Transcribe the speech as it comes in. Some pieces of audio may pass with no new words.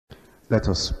Let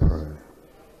us pray.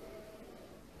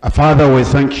 Our Father, we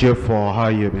thank you for how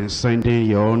you've been sending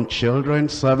your own children,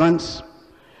 servants,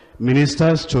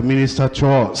 ministers to minister to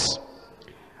us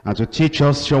and to teach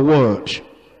us your word.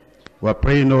 We're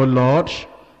praying, O Lord,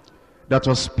 that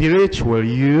your Spirit will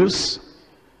use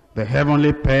the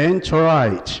heavenly pen to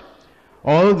write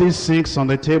all these things on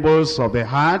the tables of the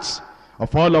hearts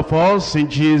of all of us in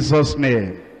Jesus'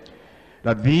 name,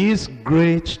 that these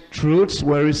great truths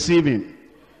we're receiving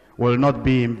will not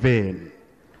be in vain.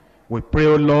 We pray,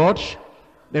 O Lord,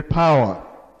 the power,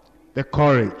 the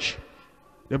courage,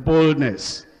 the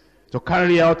boldness to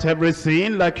carry out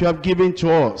everything like you have given to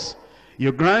us.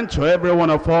 You grant to every one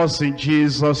of us in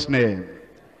Jesus' name.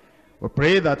 We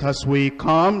pray that as we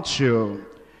come to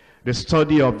the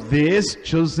study of this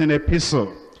chosen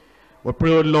epistle, we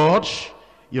pray, O Lord,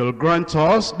 you'll grant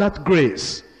us that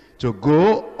grace to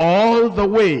go all the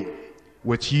way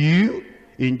with you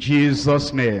in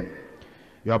Jesus' name.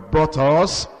 You have brought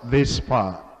us this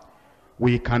far.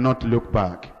 We cannot look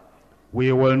back.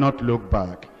 We will not look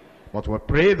back. But we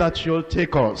pray that you'll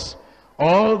take us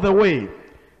all the way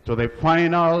to the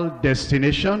final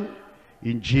destination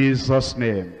in Jesus'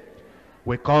 name.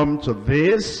 We come to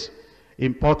this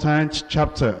important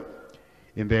chapter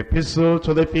in the epistle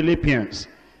to the Philippians.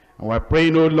 And we're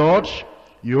praying, O Lord,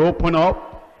 you open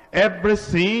up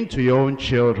everything to your own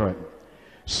children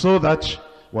so that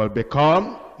we'll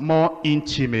become more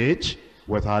intimate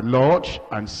with our Lord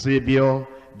and Savior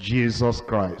Jesus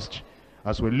Christ.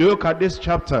 As we look at this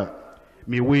chapter,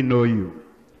 may we know you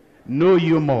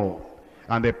more,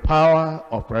 and the power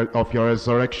of your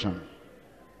resurrection.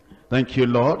 Thank you,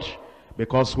 Lord,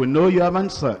 because we know you have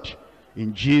answered.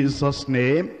 In Jesus'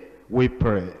 name we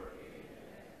pray.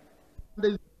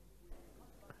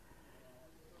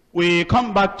 We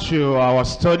come back to our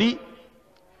study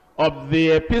of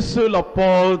the epistle of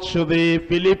Paul to the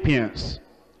Philippians.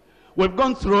 We've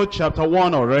gone through chapter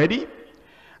 1 already,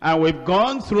 and we've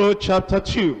gone through chapter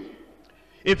 2.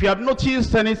 If you have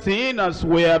noticed anything as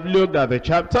we have looked at the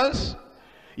chapters,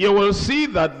 you will see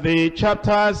that the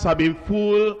chapters have been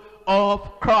full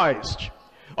of Christ.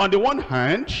 On the one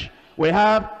hand, we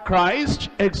have Christ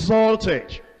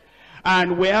exalted,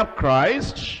 and we have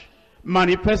Christ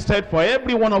manifested for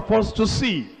every one of us to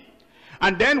see.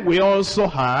 And then we also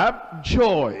have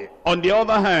joy on the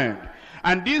other hand.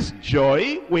 And this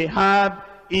joy we have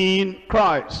in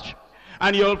Christ.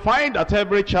 And you'll find that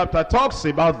every chapter talks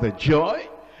about the joy,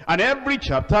 and every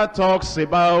chapter talks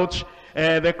about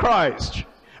the Christ.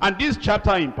 And this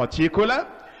chapter in particular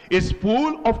is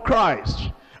full of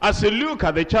Christ. As you look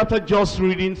at the chapter just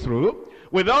reading through,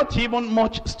 without even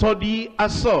much study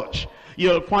as such,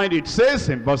 you'll find it says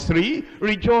in verse 3,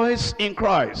 rejoice in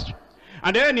Christ.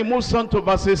 And then he moves on to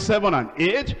verses 7 and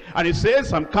 8, and he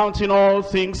says, I'm counting all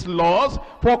things lost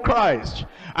for Christ.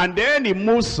 And then he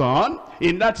moves on,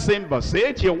 in that same verse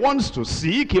 8, he wants to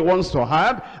seek, he wants to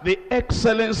have the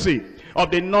excellency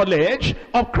of the knowledge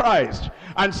of Christ.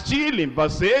 And still in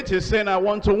verse 8, he's saying, I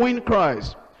want to win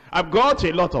Christ. I've got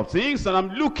a lot of things, and I'm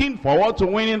looking forward to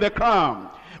winning the crown.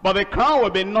 But the crown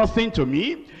will be nothing to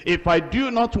me if I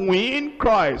do not win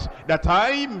Christ, that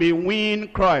I may win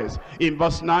Christ. In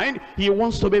verse 9, he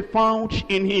wants to be found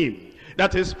in him.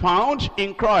 That is found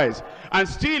in Christ. And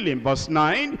still in verse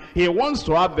 9, he wants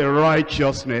to have the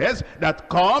righteousness that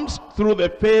comes through the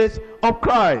faith of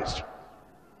Christ.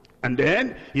 And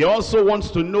then he also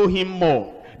wants to know him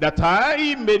more, that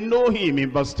I may know him, in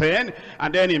verse 10.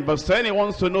 And then in verse 10, he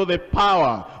wants to know the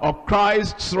power of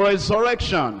Christ's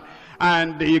resurrection.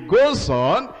 And he goes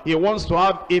on, he wants to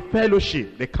have a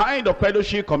fellowship, the kind of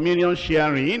fellowship, communion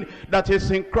sharing that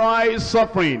is in Christ's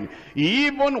suffering. He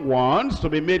even wants to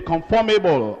be made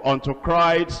conformable unto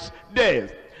Christ's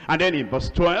death. And then in verse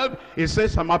 12, he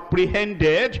says, I'm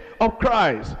apprehended of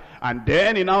Christ. And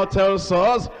then he now tells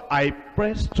us, I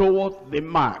press toward the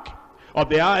mark of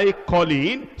the high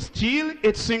calling. Still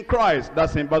it's in Christ.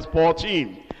 That's in verse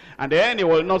 14. And then he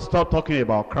will not stop talking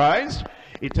about Christ.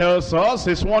 He tells us,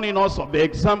 he's warning us of the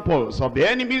examples of the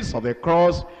enemies of the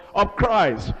cross of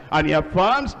Christ. And he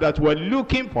affirms that we're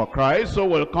looking for Christ, so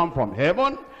we'll come from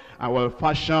heaven and we'll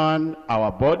fashion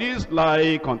our bodies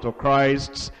like unto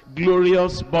Christ's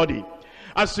glorious body.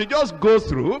 As you just go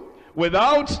through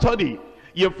without study,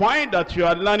 you find that you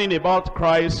are learning about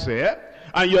Christ here,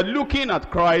 and you're looking at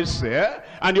Christ here,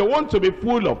 and you want to be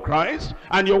full of Christ,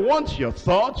 and you want your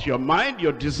thoughts, your mind,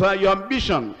 your desire, your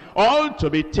ambition, all to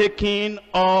be taken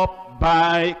up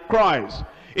by Christ.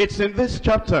 It's in this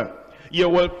chapter you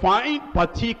will find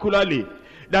particularly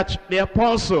that the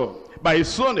apostle, by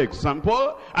his own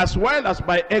example, as well as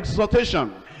by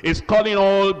exhortation, is calling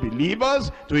all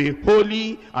believers to a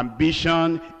holy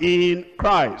ambition in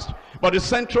Christ. But the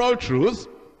central truth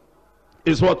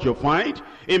is what you find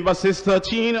in verses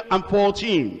 13 and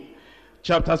 14.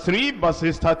 Chapter 3,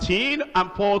 verses 13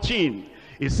 and 14.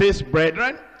 It says,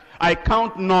 brethren, I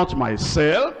count not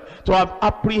myself to have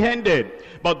apprehended,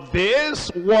 but this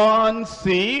one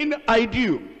thing I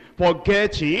do,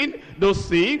 forgetting those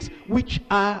things which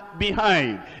are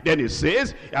behind. Then it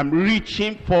says, I'm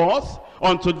reaching forth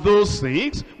unto those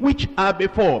things which are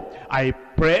before. I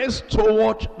press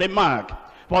toward the mark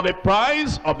for the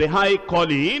prize of the high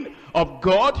calling of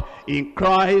God in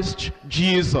Christ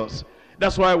Jesus.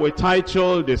 That's why we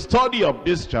titled the study of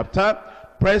this chapter,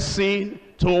 Pressing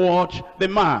Toward the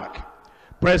Mark.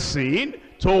 Pressing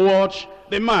toward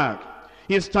the mark.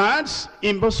 He starts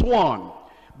in verse 1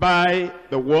 by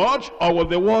the word, or with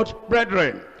the word,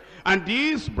 brethren. And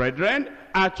these brethren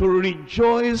are to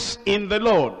rejoice in the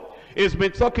Lord. He's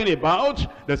been talking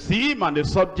about the theme and the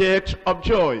subject of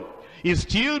joy. He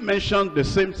still mentioned the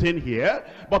same thing here,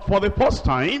 but for the first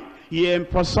time, he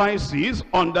emphasizes,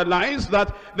 underlines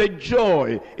that the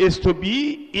joy is to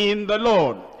be in the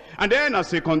Lord. And then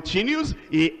as he continues,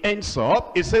 he ends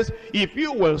up, he says, if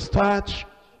you will start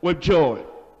with joy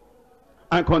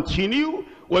and continue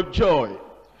with joy,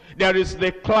 there is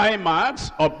the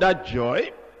climax of that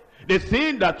joy, the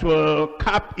thing that will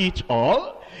cap it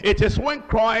all. It is when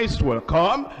Christ will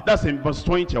come, that's in verse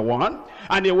 21,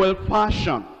 and he will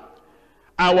fashion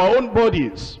our own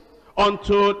bodies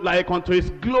unto his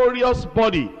glorious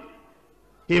body.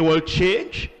 He will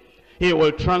change, he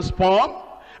will transform,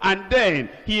 and then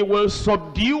he will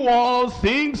subdue all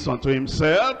things unto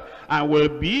himself and will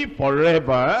be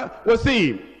forever with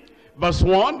him. Verse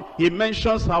 1, he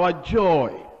mentions our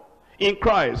joy in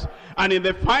Christ. And in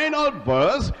the final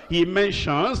verse, he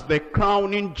mentions the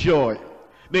crowning joy,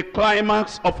 the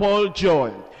climax of all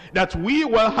joy that we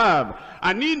will have.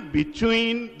 And in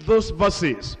between those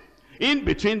verses, in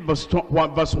between verse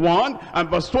 1 and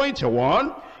verse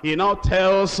 21, he now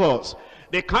tells us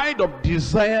the kind of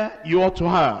desire you ought to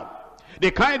have,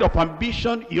 the kind of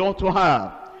ambition you ought to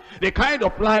have, the kind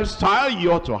of lifestyle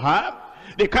you ought to have,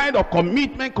 the kind of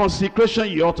commitment, consecration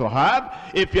you ought to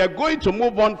have. If you are going to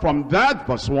move on from that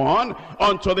verse 1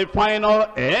 onto the final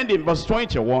end in verse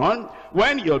 21,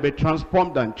 when you'll be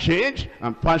transformed and changed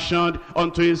and fashioned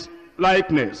unto his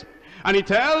likeness. And he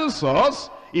tells us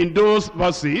in those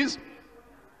verses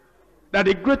that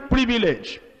the great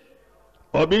privilege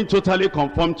of being totally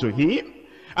conformed to him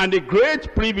and the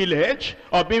great privilege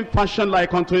of being fashioned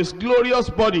like unto his glorious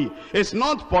body is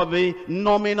not for the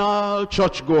nominal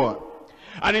churchgoer,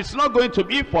 and it's not going to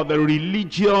be for the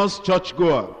religious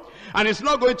churchgoer, and it's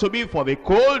not going to be for the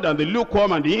cold and the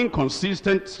lukewarm and the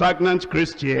inconsistent, stagnant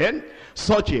Christian.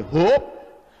 Such a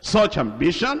hope, such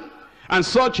ambition, and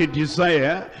such a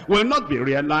desire will not be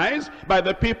realized by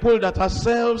the people that are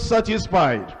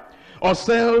self-satisfied or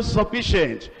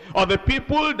self-sufficient, or the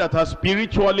people that are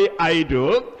spiritually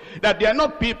idle, that they are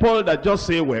not people that just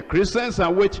say we're Christians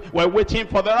and we're waiting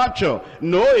for the rapture.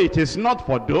 No, it is not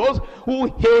for those who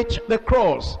hate the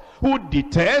cross, who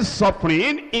detest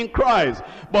suffering in Christ,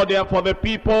 but they are for the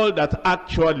people that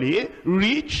actually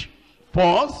reach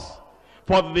forth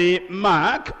for the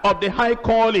mark of the high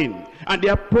calling, and they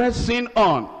are pressing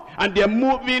on, and they are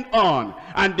moving on,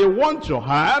 and they want to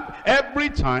have every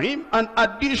time an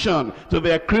addition to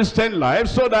their Christian life,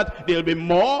 so that they'll be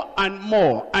more and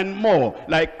more and more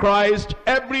like Christ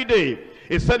every day.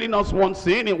 It's telling us one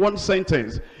thing in one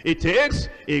sentence: it takes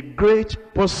a great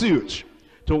pursuit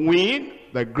to win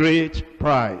the great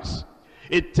prize.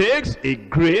 It takes a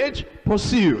great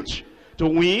pursuit to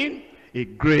win a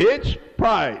great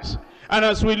prize. And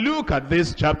as we look at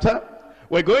this chapter,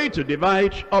 we're going to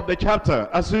divide up the chapter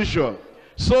as usual,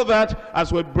 so that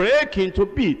as we break into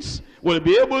bits, we'll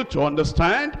be able to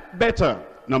understand better.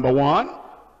 Number one,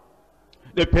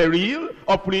 the peril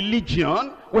of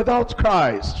religion without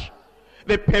Christ.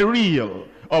 The peril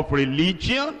of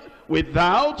religion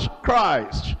without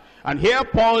Christ. And here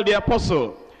Paul the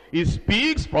apostle, he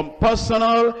speaks from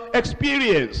personal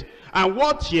experience. And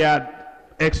what he had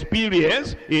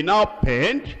experienced, he now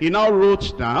penned, he now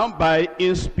wrote down by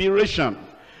inspiration.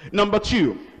 Number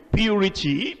two,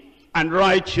 purity and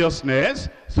righteousness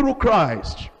through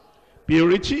Christ.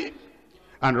 Purity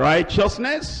and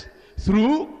righteousness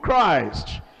through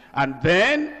Christ. And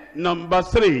then number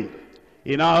three,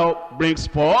 he now brings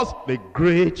forth the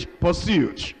great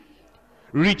pursuit,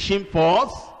 reaching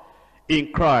forth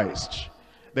in Christ.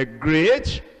 The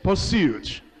great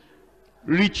pursuit,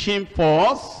 reaching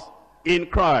forth in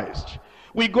Christ.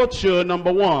 We go to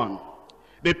number one,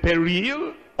 the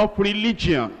peril of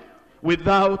religion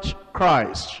without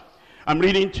Christ. I'm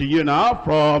reading to you now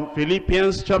from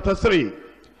Philippians chapter 3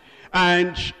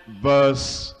 and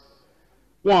verse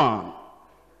 1.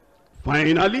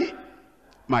 Finally,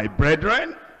 my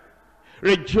brethren,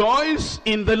 rejoice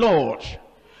in the Lord.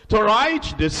 To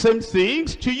write the same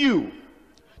things to you,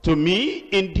 to me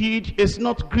indeed is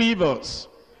not grievous,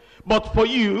 but for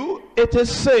you it is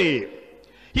safe.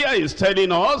 Here he's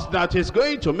telling us that he's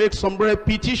going to make some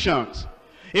repetitions.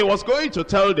 He was going to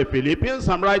tell the Philippians,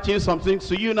 I'm writing some things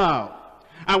to you now.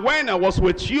 And when I was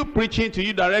with you, preaching to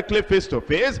you directly face to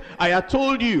face, I had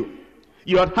told you,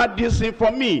 you had heard this thing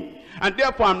from me. And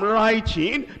therefore I'm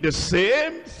writing the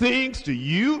same things to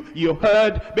you you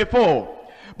heard before.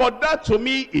 But that to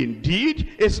me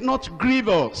indeed is not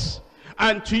grievous.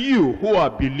 And to you who are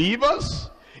believers,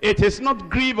 it is not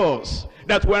grievous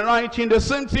that we're writing the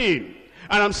same thing.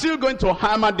 And I'm still going to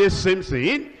hammer this same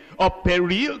thing of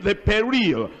peril, the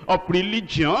peril of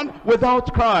religion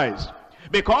without Christ.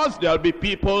 Because there'll be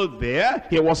people there,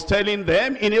 he was telling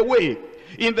them in a way,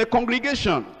 in the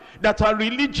congregation, that are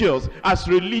religious as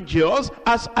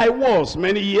I was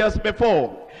many years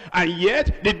before. And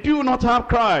yet, they do not have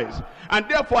Christ. And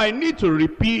therefore, I need to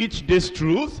repeat this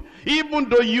truth, even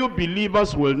though you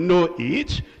believers will know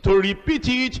it. To repeat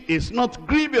it is not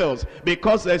grievous,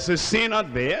 because there's a sinner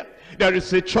there, there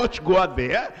is a churchgoer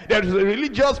there, there is a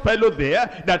religious fellow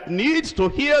there that needs to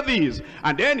hear this.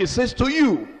 And then he says to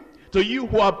you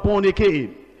who are born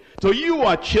again, to you who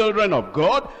are children of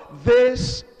God,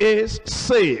 this is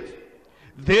safe,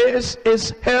 this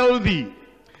is healthy,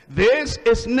 this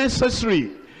is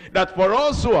necessary. That for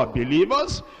us who are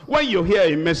believers, when you hear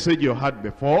a message you heard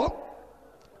before,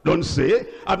 don't say,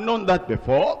 I've known that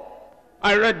before,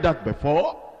 I read that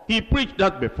before, he preached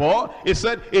that before. He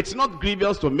said it's not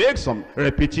grievous to make some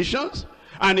repetitions,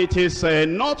 and it is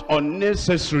not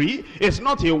unnecessary, it's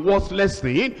not a worthless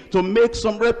thing to make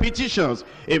some repetitions.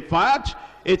 In fact,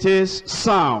 it is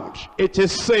sound, it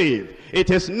is safe, it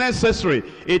is necessary,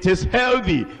 it is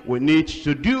healthy. We need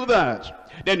to do that.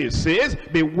 Then it says,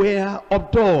 beware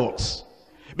of dogs,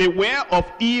 beware of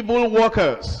evil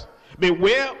workers,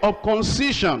 beware of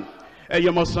concision.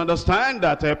 You must understand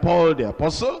that Paul the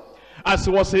apostle, as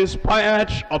he was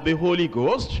inspired of the Holy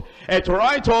Ghost, to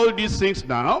write all these things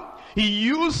now, he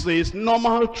used his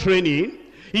normal training,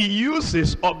 he used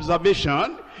his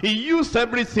observation, he used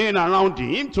everything around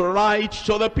him to write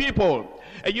to the people.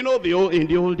 You know, in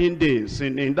the olden days,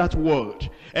 in that world,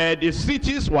 the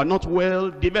cities were not well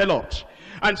developed.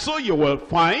 And so you will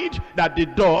find that the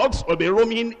dogs will be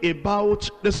roaming about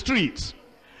the streets,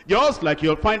 just like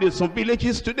you'll find in some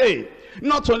villages today.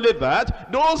 Not only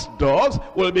that, those dogs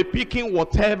will be picking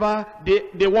whatever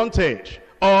they wanted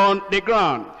on the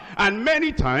ground. And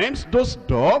many times those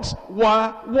dogs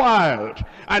were wild.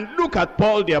 And look at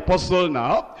Paul the apostle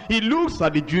now. He looks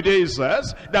at the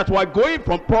Judaizers that were going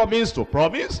from province to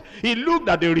province. He looked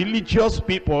at the religious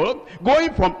people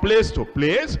going from place to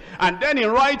place. And then in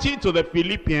writing to the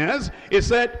Philippians, he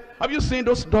said, have you seen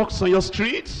those dogs on your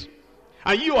streets?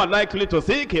 And you are likely to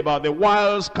think about the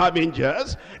wild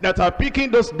scavengers that are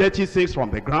picking those dirty things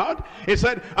from the ground. He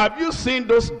said, have you seen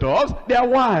those dogs? They are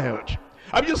wild.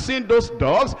 Have you seen those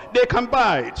dogs? They can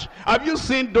bite. Have you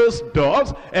seen those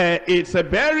dogs? It's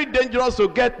very dangerous to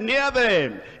get near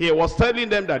them. He was telling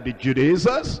them that the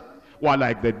Judaizers were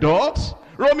like the dogs,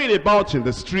 roaming about in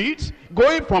the streets,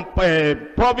 going from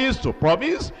province to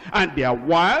province, and they are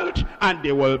wild, and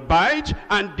they will bite,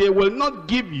 and they will not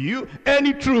give you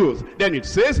any truth. Then it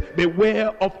says, beware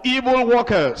of evil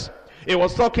workers. He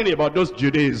was talking about those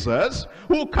Judaizers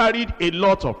who carried a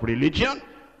lot of religion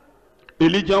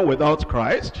without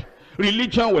Christ,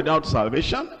 religion without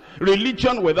salvation,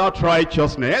 religion without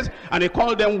righteousness, and he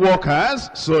called them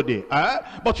workers. So they are.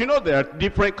 But you know, there are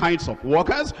different kinds of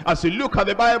workers. As you look at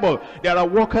the Bible, there are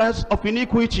workers of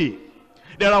iniquity,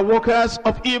 there are workers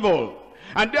of evil.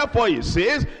 And therefore he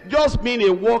says, just being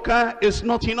a worker is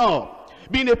not enough.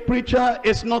 Being a preacher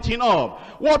is not enough.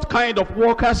 What kind of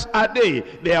workers are they?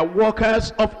 They are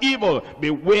workers of evil.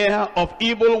 Beware of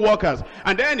evil workers.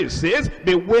 And then it says,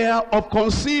 beware of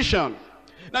concision.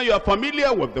 Now you are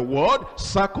familiar with the word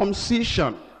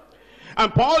circumcision.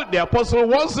 And Paul the apostle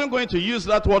wasn't going to use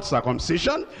that word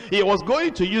circumcision. He was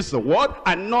going to use the word,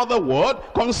 another word,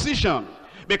 concision.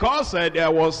 Because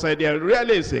there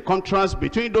really is a contrast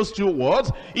between those two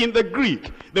words in the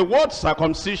Greek. The word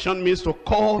circumcision means to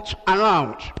cut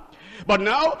around. But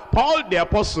now, Paul the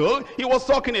apostle, he was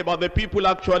talking about the people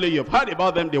actually, you've heard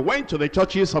about them, they went to the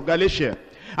churches of Galatia.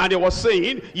 And he was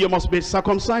saying, you must be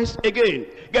circumcised again.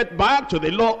 Get back to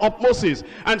the law of Moses.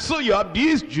 And so you have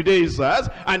these Judaizers,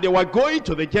 and they were going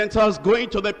to the Gentiles, going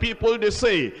to the people. They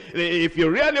say, if you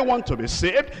really want to be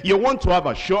saved, you want to have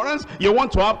assurance, you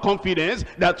want to have confidence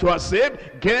that you are saved,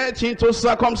 get into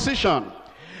circumcision.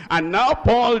 And now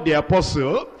Paul the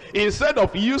apostle, instead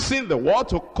of using the word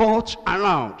to cut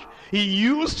around, he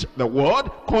used the word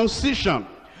concision,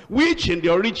 which in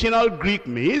the original Greek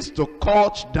means to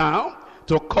cut down,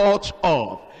 to cut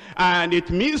off. And it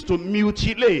means to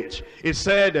mutilate. It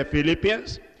said,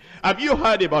 Philippians, have you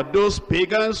heard about those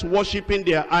pagans worshiping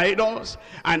their idols?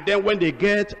 And then when they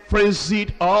get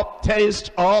frenzied up,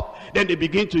 tensed up, then they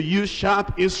begin to use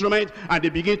sharp instruments and they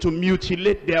begin to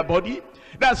mutilate their body.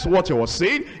 That's what he was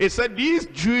saying. He said these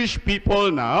Jewish people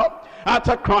now,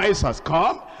 after Christ has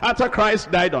come, after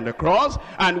Christ died on the cross,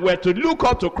 and we're to look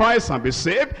up to Christ and be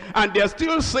saved, and they're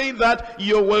still saying that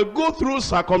you will go through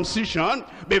circumcision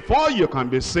before you can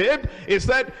be saved. He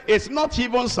said it's not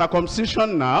even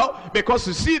circumcision now, because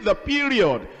you see the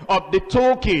period of the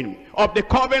token of the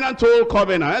covenant, old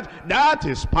covenant, that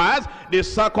is past. The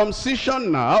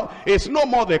circumcision now is no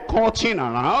more the cutting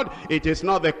around. It is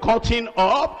not the cutting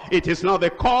up. It is not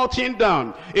the cutting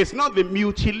down. It's not the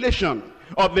mutilation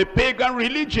of the pagan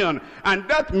religion. And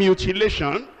that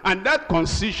mutilation and that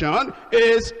concision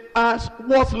is as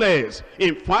worthless,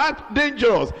 in fact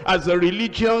dangerous, as the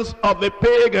religions of the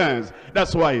pagans.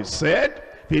 That's why he said,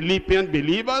 Philippian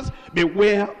believers,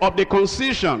 beware of the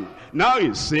concision. Now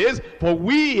he says, for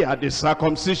we are the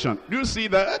circumcision. Do you see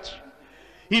that?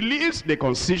 He leaves the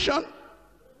concision.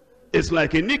 It's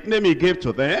like a nickname he gave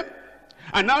to them.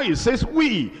 And now he says,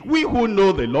 we who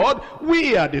know the Lord,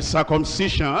 we are the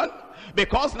circumcision,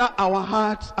 because now our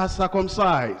hearts are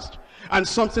circumcised. And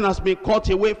something has been cut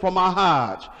away from our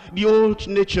heart. The old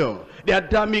nature, the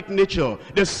Adamic nature,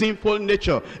 the sinful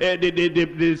nature,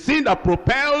 the sin that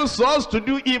propels us to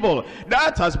do evil,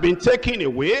 that has been taken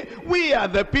away. We are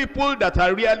the people that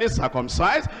are really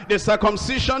circumcised. The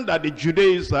circumcision that the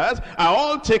Judaizers are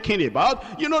all talking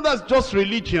about, you know, that's just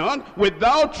religion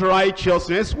without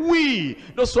righteousness. We,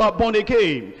 those who are born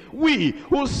again, we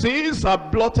whose sins are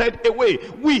blotted away,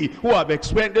 we who have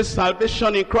experienced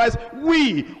salvation in Christ,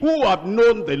 we who have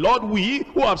known the Lord, we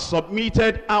who have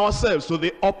submitted ourselves to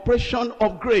the oppression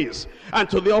of grace and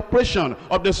to the oppression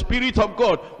of the Spirit of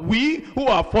God, we who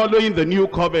are following the new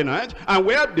covenant and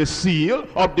we have the seal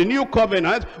of the new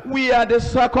covenant, we are the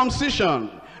circumcision.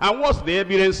 And what's the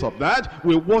evidence of that?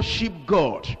 We worship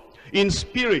God in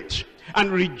spirit and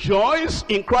rejoice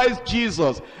in Christ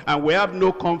Jesus, and we have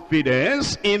no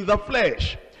confidence in the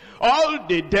flesh. All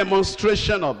the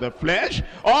demonstration of the flesh,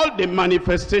 all the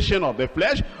manifestation of the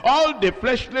flesh, all the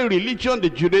fleshly religion the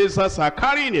Judaizers are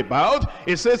carrying about,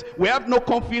 it says we have no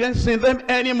confidence in them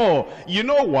anymore. You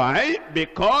know why?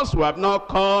 Because we have now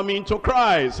come into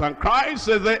Christ, and Christ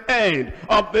is the end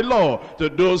of the law to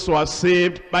those who are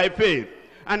saved by faith.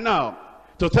 And now,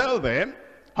 to tell them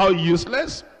how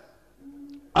useless,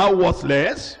 how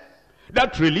worthless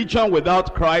that religion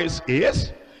without Christ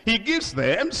is, he gives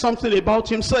them something about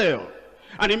himself.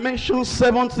 And he mentions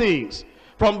 7 things.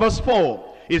 From verse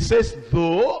 4, it says,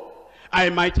 though I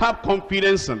might have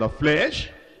confidence in the flesh,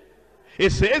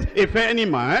 it says, if any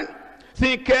man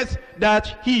thinketh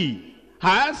that he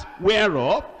has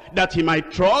whereof that he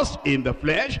might trust in the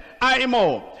flesh, I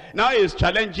more. Now he's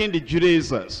challenging the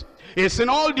Judaizers. He's in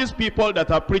all these people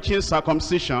that are preaching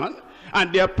circumcision,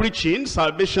 and they are preaching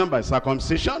salvation by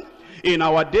circumcision. In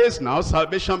our days now,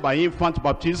 salvation by infant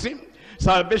baptism,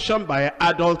 salvation by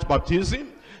adult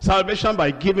baptism, salvation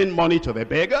by giving money to the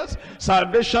beggars,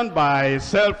 salvation by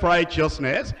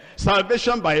self-righteousness,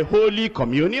 salvation by holy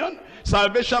communion,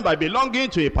 salvation by belonging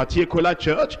to a particular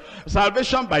church,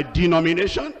 salvation by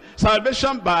denomination,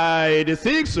 salvation by the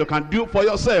things you can do for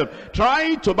yourself,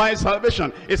 trying to buy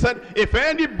salvation. He said, if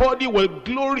anybody will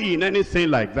glory in anything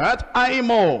like that, I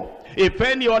more. If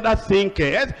any other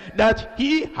thinketh that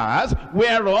he has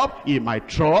whereof he might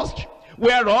trust,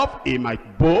 whereof he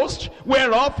might boast,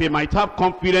 whereof he might have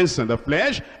confidence in the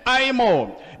flesh, I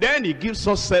more. Then he gives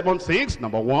us 7 things.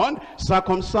 Number 1,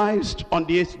 circumcised on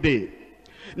the 8th day.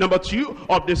 Number 2,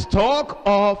 of the stock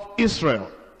of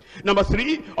Israel. Number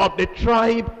 3, of the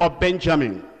tribe of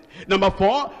Benjamin. Number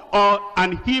 4,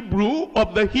 an Hebrew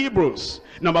of the Hebrews.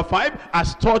 Number 5,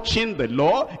 as touching the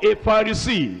law, a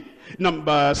Pharisee.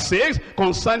 Number 6,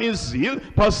 concerning zeal,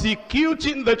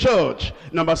 persecuting the church.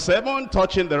 Number 7,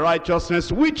 touching the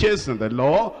righteousness which is in the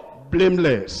law,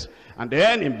 blameless. And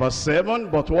then in verse 7,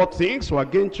 but what things were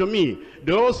gained to me,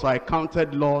 those I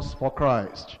counted loss for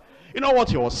Christ. You know what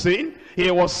he was saying?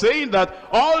 He was saying that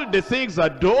all the things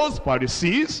that those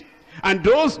Pharisees, And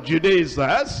those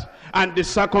Judaizers and the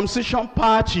circumcision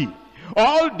party,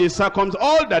 all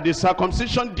that the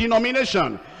circumcision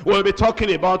denomination will be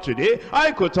talking about today,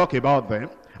 I could talk about them.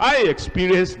 I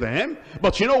experienced them,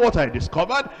 but you know what I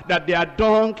discovered? That they are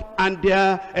dung and they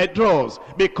are dross,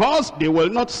 because they will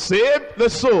not save the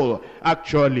soul.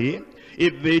 Actually,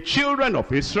 if the children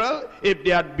of Israel, if they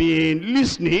had been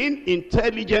listening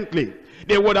intelligently,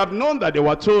 they would have known that they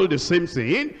were told the same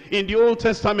thing in the Old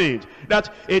Testament,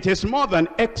 that it is more than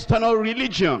external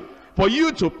religion. For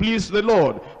you to please the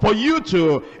Lord, for you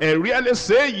to really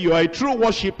say you are a true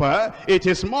worshiper, it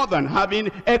is more than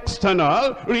having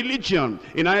external religion.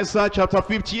 In Isaiah chapter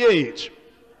 58,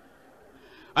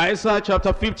 Isaiah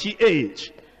chapter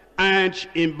 58 and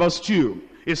in verse 2,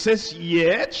 it says,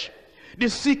 "Yet they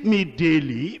seek me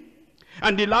daily,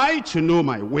 and delight to know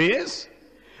my ways,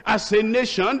 as a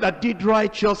nation that did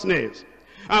righteousness,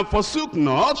 and forsook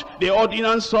not the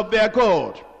ordinance of their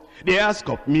God. They ask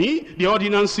of me the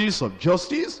ordinances of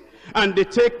justice, and they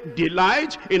take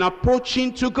delight in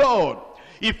approaching to God."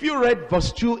 If you read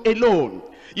verse 2 alone,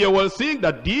 you will think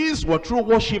that these were true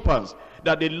worshippers,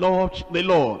 that they loved the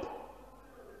Lord.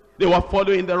 They were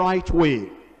following the right way.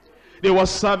 They were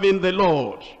serving the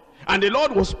Lord, and the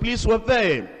Lord was pleased with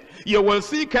them. You will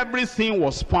think everything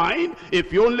was fine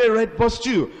if you only read verse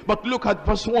 2. But look at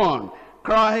verse 1.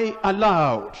 "Cry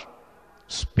aloud,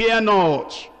 spare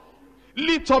not.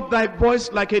 Lift up thy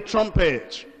voice like a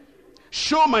trumpet.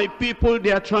 Show my people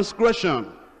their transgression,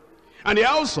 and the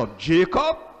house of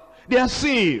Jacob their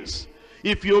sins."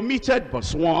 If you omitted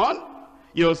verse 1,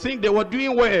 you'll think they were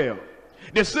doing well.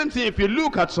 The same thing if you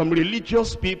look at some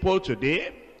religious people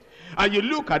today, and you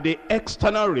look at the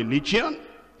external religion,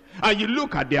 and you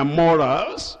look at their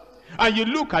morals, and you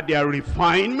look at their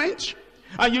refinement,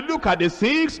 and you look at the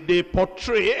things they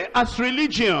portray as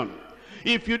religion.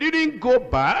 If you didn't go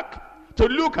back to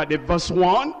look at the verse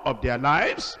 1 of their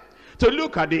lives, to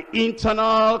look at the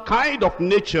internal kind of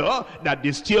nature that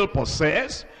they still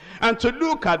possess, and to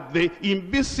look at the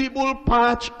invisible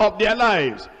part of their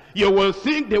lives, you will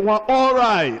think they were all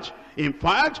right. In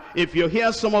fact, if you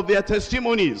hear some of their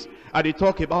testimonies, and they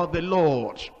talk about the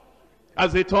Lord,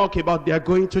 as they talk about their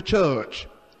going to church,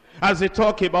 as they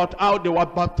talk about how they were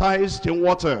baptized in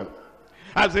water,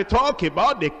 as they talk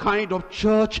about the kind of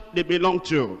church they belong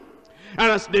to, and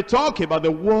as they talk about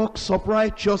the works of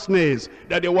righteousness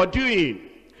that they were doing,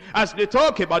 as they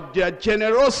talk about their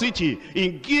generosity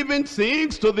in giving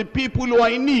things to the people who are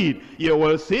in need, you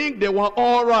will think they were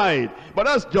all right. But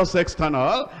that's just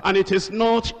external, and it is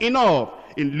not enough.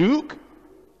 In Luke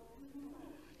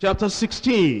chapter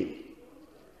 16,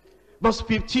 verse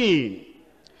 15,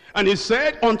 "And he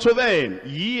said unto them,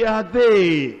 Ye are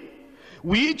they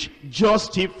which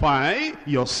justify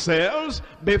yourselves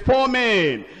before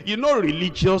men." You know,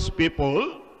 religious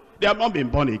people, they have not been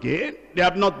born again, they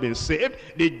have not been saved,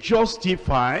 they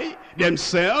justify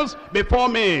themselves before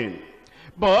men.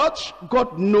 But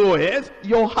God knoweth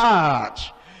your heart.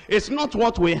 It's not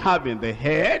what we have in the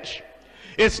head,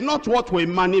 it's not what we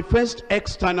manifest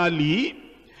externally,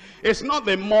 it's not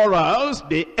the morals,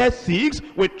 the ethics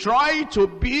we try to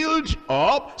build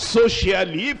up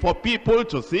socially for people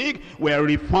to think we're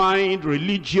refined,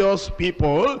 religious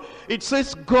people. It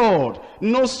says God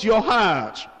knows your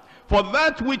heart. For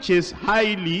that which is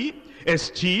highly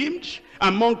esteemed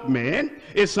among men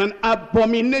is an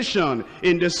abomination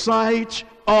in the sight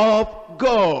of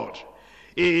God.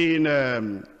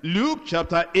 In Luke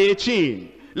chapter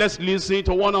 18, let's listen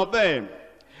to one of them.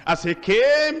 "As he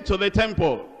came to the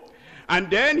temple, and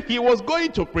then he was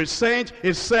going to present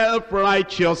his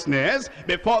self-righteousness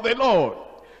before the Lord.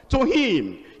 To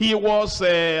him, he was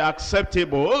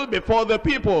acceptable before the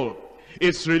people.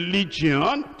 His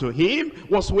religion to him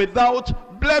was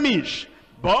without blemish.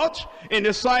 But in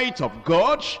the sight of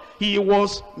God, he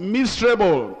was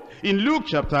miserable." In Luke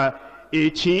chapter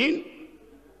 18,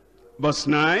 verse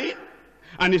 9,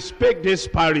 "And he spake this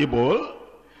parable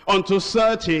unto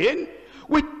certain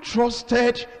which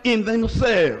trusted in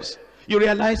themselves." You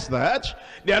realize that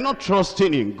they are not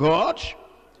trusting in God,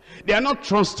 they are not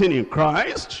trusting in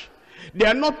Christ, they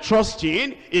are not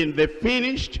trusting in the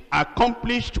finished,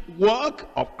 accomplished work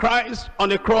of Christ on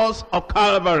the cross of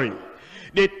Calvary.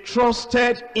 They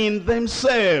trusted in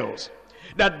themselves,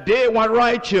 that they were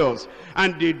righteous,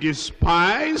 and they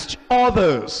despised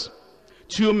others.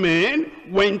 2 men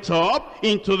went up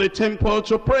into the temple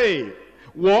to pray,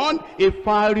 one a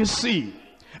Pharisee,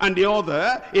 and the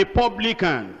other a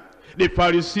publican. The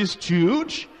Pharisee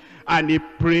stood, and he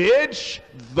prayed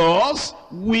thus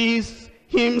with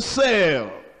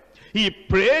himself. He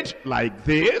prayed like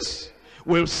this,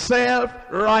 with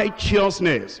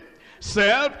self-righteousness.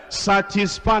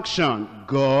 Self-satisfaction.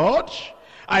 God,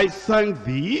 I thank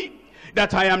thee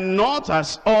that I am not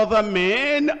as other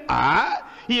men are.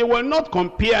 He will not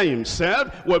compare himself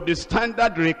with the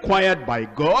standard required by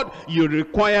God. He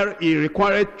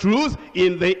required truth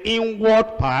in the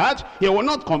inward part. He will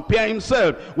not compare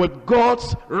himself with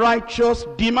God's righteous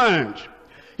demand.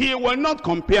 He will not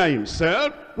compare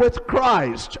himself with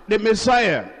Christ, the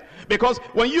Messiah. Because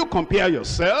when you compare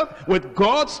yourself with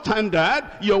God's standard,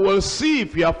 you will see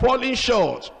if you are falling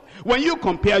short. When you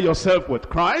compare yourself with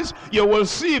Christ, you will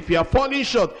see if you are falling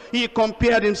short. He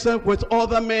compared himself with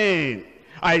other men.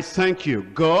 I thank you,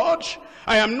 God.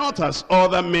 I am not as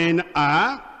other men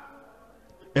are,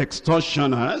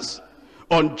 extortioners,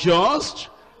 unjust,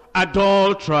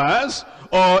 adulterers,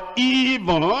 or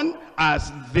even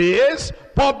as this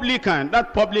publican.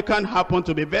 That publican happened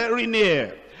to be very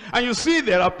near. And you see,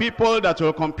 there are people that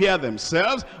will compare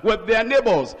themselves with their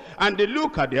neighbors, and they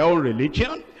look at their own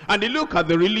religion, and they look at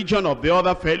the religion of the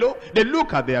other fellow, they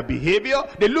look at their behavior,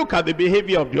 they look at the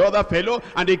behavior of the other fellow,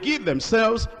 and they give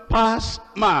themselves pass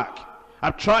mark.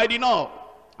 I've tried enough,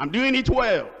 I'm doing it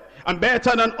well, I'm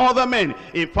better than other men.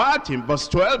 In fact, in verse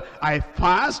 12, I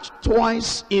fast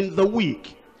twice in the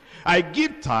week. I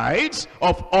give tithes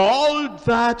of all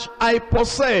that I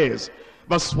possess.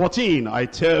 Verse 14, I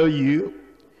tell you,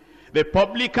 the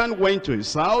publican went to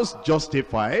his house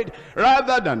justified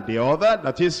rather than the other,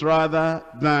 that is, rather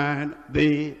than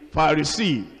the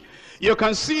Pharisee. You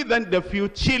can see then the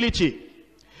futility.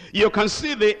 You can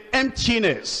see the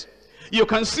emptiness. You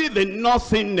can see the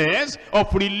nothingness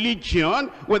of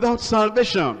religion without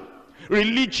salvation.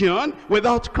 Religion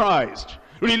without Christ.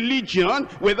 Religion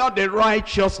without the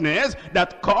righteousness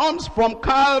that comes from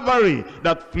Calvary,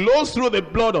 that flows through the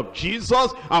blood of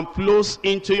Jesus and flows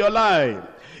into your life.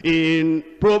 In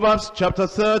Proverbs chapter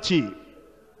 30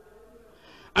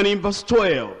 and in verse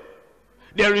 12,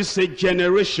 there is a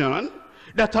generation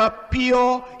that are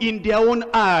pure in their own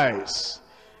eyes.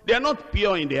 They are not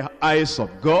pure in the eyes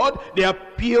of God, they are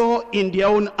pure in their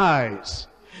own eyes.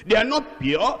 They are not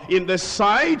pure in the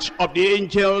sight of the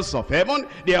angels of heaven,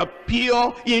 they are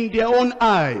pure in their own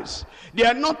eyes. They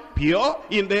are not pure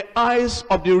in the eyes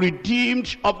of the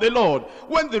redeemed of the Lord.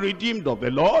 When the redeemed of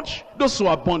the Lord, those who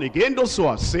are born again, those who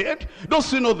are saved, those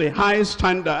who know the high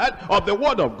standard of the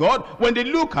word of God, when they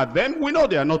look at them, we know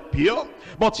they are not pure.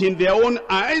 But in their own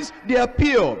eyes, they are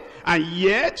pure. And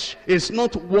yet, it's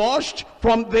not washed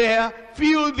from their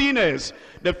filthiness.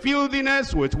 The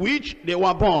filthiness with which they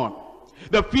were born.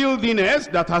 The filthiness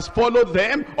that has followed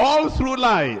them all through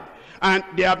life. And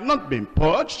they have not been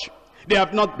purged. They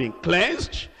have not been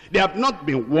cleansed. They have not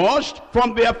been washed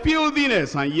from their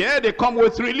filthiness. And yet they come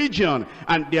with religion.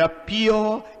 And they are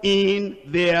pure in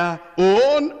their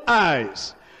own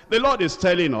eyes. The Lord is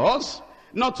telling us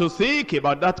not to think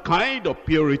about that kind of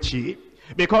purity,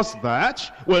 because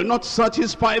that will not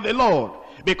satisfy the Lord.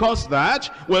 Because that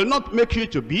will not make you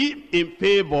to be in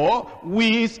favor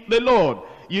with the Lord.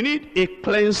 You need a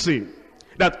cleansing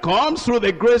that comes through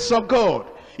the grace of God.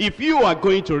 If you are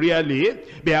going to really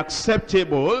be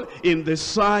acceptable in the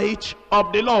sight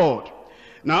of the Lord.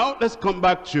 Now, let's come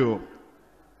back to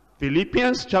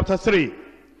Philippians chapter 3.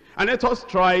 And let us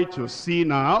try to see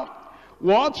now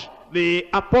what the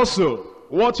apostle,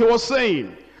 what he was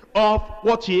saying of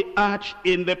what he had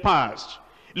in the past.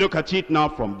 Look at it now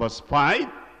from verse 5.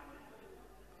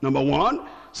 Number 1,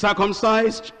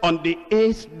 circumcised on the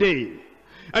 8th day.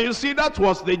 And you see, that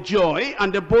was the joy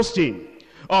and the boasting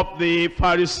of the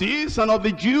Pharisees and of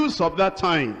the Jews of that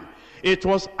time. It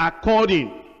was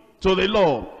according to the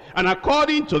law and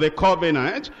according to the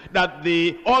covenant that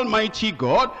the Almighty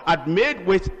God had made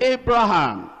with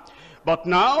Abraham. But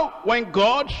now, when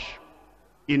God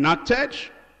enacted,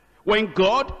 when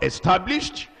God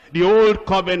established the old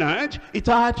covenant, it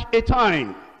had a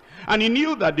time. And he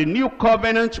knew that the new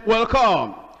covenant will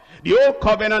come. The old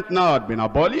covenant now had been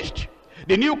abolished.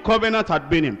 The new covenant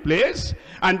had been in place,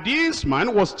 and this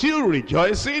man was still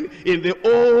rejoicing in the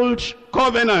old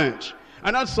covenant.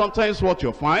 And that's sometimes what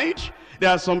you find.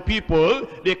 There are some people,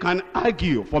 they can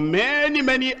argue for many,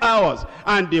 many hours,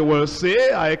 and they will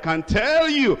say, I can tell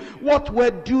you what we're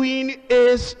doing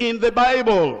is in the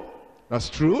Bible. That's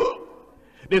true.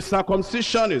 The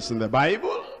circumcision is in the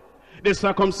Bible. The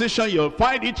circumcision, you'll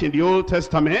find it in the Old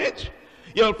Testament.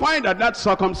 You'll find that that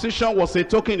circumcision was a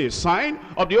token, a sign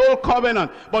of the old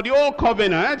covenant. But the old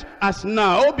covenant has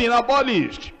now been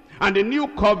abolished. And the new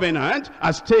covenant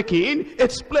has taken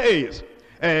its place.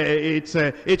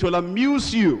 It will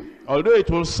amuse you, although it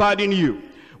will sadden you,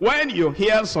 when you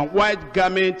hear some white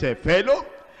garment fellow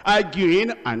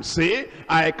arguing and say,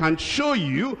 I can show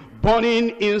you burning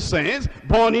incense,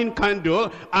 burning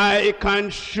candle, I can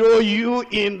show you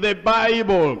in the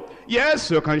Bible.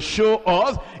 Yes, you can show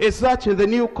us. Is that in the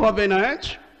new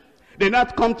covenant? Did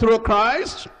not come through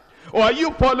Christ? Or are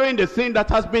you following the thing that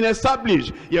has been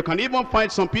established? You can even find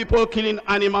some people killing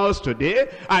animals today,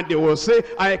 and they will say,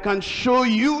 I can show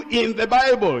you in the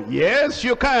Bible. Yes,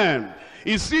 you can.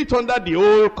 Is it under the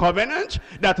old covenant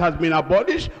that has been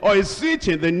abolished, or is it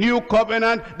in the new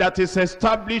covenant that is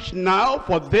established now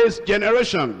for this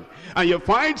generation? And you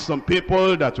find some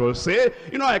people that will say,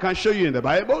 you know, I can show you in the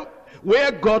Bible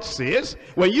where God says,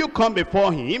 when you come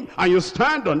before him and you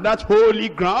stand on that holy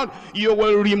ground, you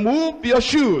will remove your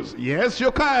shoes. Yes,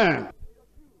 you can.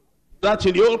 That's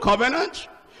in the old covenant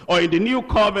or in the new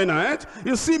covenant.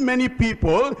 You see, many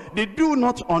people, they do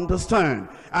not understand.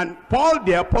 And Paul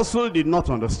the apostle did not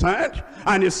understand,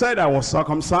 and he said, I was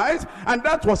circumcised, and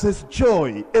that was his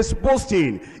joy, his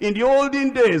boasting in the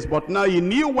olden days. But now he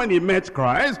knew when he met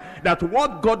Christ that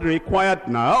what God required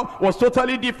now was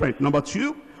totally different. Number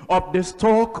two, of the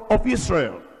stock of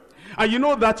Israel. And you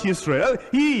know that Israel,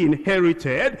 he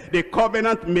inherited the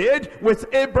covenant made with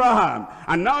Abraham.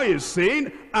 And now he's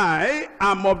saying, I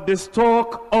am of the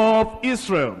stock of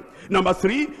Israel. Number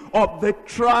three, of the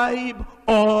tribe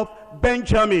of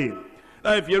Benjamin.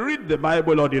 Now, if you read the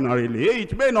Bible ordinarily,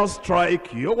 it may not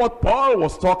strike you what Paul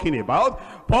was talking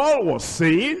about. Paul was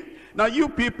saying, now you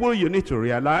people, you need to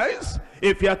realize,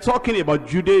 if you are talking about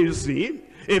Judaism,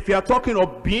 if you are talking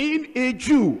of being a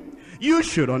Jew, you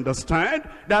should understand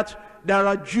that there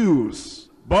are Jews,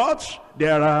 but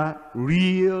there are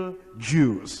real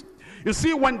Jews. You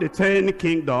see, when the 10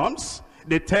 kingdoms,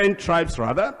 the 10 tribes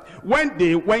rather, when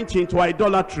they went into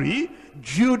idolatry,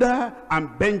 Judah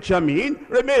and Benjamin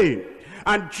remained.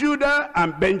 And Judah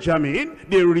and Benjamin,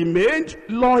 they remained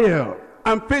loyal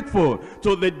and faithful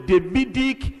to the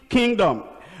Davidic kingdom.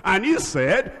 And he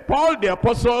said, Paul the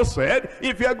apostle said,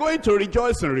 if you are going to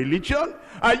rejoice in religion,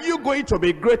 are you going to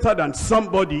be greater than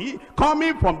somebody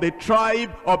coming from the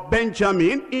tribe of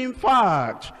Benjamin? In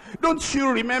fact, don't you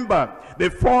remember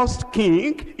the first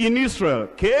king in Israel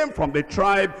came from the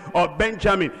tribe of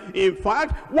Benjamin? In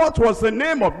fact, what was the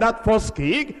name of that first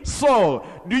king? Saul.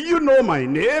 Do you know my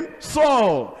name?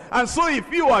 Saul. And so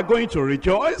if you are going to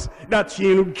rejoice that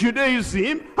in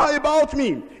Judaism, how about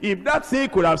me? If that thing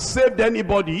could have saved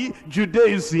anybody,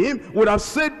 Judaism would have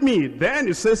saved me. Then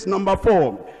it says number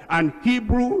 4, and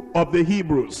Hebrew of the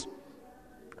Hebrews.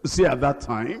 See, at that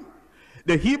time,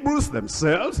 the Hebrews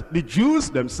themselves, the Jews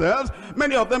themselves,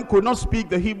 many of them could not speak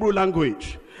the Hebrew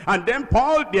language. And then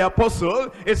Paul the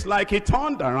apostle, it's like he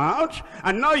turned around,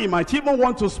 and now he might even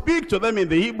want to speak to them in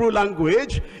the Hebrew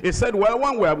language. He said, well,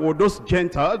 when we're with those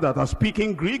Gentiles that are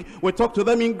speaking Greek, we talk to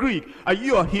them in Greek. Are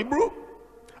you a Hebrew?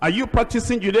 Are you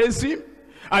practicing Judaism?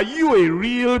 Are you a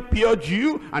real pure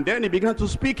Jew? And then he began to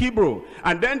speak Hebrew.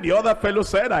 And then the other fellow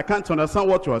said, I can't understand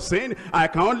what you are saying. I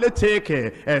can only take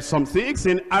some things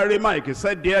in Aramaic. He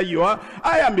said, there you are.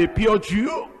 I am a pure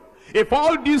Jew. If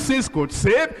all these things could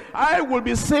save, I will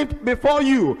be saved before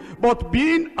you. But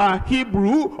being a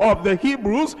Hebrew of the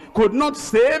Hebrews could not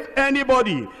save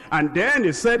anybody. And then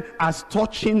he said, as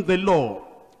touching the law,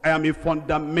 I am a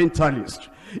fundamentalist.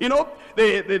 You know,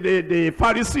 the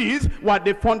Pharisees were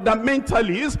the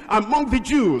fundamentalists among the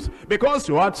Jews, because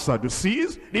you had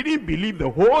Sadducees, they didn't believe the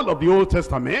whole of the Old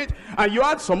Testament, and you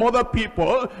had some other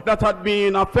people that had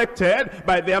been affected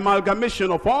by the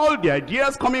amalgamation of all the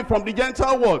ideas coming from the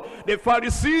Gentile world. The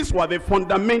Pharisees were the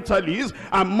fundamentalists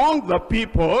among the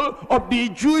people of the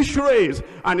Jewish race.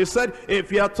 And he said,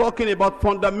 if you are talking about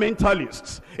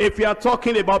fundamentalists, if you are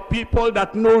talking about people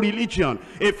that know religion,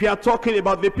 if you are talking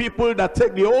about the people that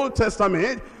take the Old Testament,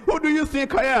 who do you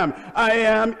think I am?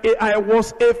 I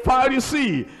was a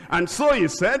Pharisee. And so he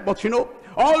said, but you know,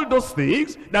 all those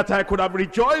things that I could have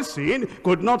rejoiced in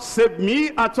could not save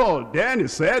me at all. Then he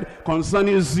said,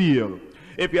 concerning zeal.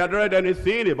 If you had read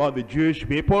anything about the Jewish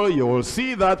people, you will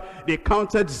see that they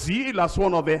counted zeal as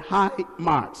one of the high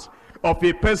marks of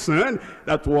a person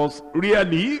that was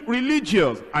really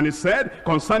religious. And he said,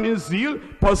 concerning zeal,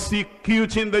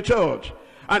 persecuting the church.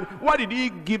 And why did he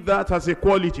give that as a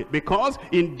quality? Because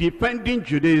in defending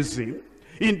Judaism,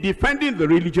 in defending the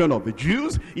religion of the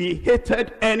Jews, he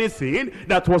hated anything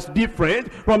that was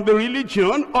different from the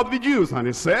religion of the Jews. And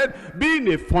he said,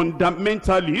 being a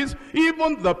fundamentalist,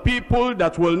 even the people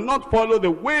that will not follow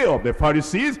the way of the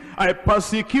Pharisees, I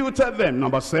persecuted them.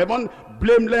 Number 7,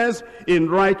 blameless in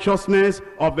righteousness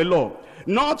of the law.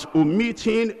 Not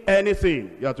omitting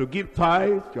anything. You have to give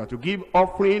tithe, you have to give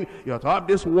offering, you have to have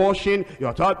this washing, you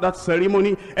have to have that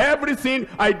ceremony, everything.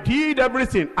 I did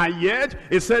everything, and yet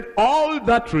it said all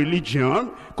that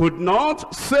religion could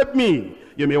not save me.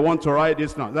 You may want to write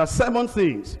this now. There are 7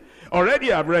 things.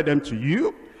 Already I've read them to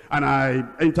you, and I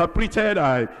interpreted,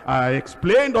 I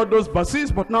explained all those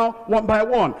verses, but now one by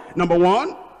one. Number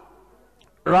 1,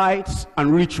 rites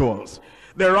and rituals.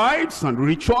 The rites and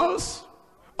rituals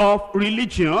of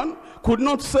religion could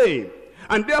not save.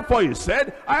 And therefore he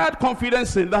said, I had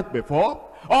confidence in that before.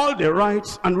 All the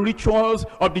rites and rituals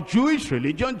of the Jewish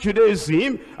religion,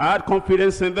 Judaism, I had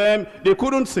confidence in them. They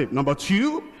couldn't save. Number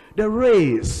 2, the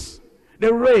race.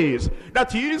 The race.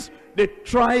 That is, the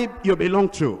tribe you belong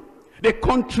to, the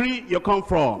country you come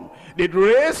from, the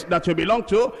race that you belong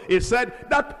to. He said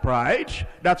that pride,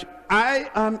 that I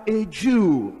am a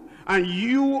Jew and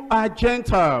you are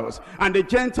Gentiles, and the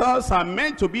Gentiles are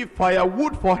meant to be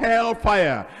firewood for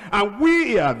hellfire, and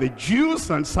we are the Jews,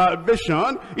 and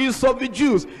salvation is of the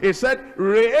Jews. He said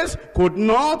race could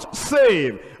not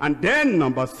save. And then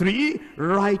number 3,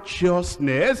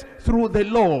 righteousness through the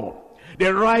law.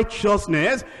 The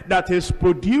righteousness that is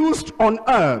produced on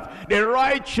earth, the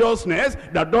righteousness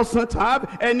that doesn't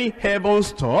have any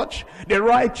heaven's touch, the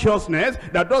righteousness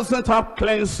that doesn't have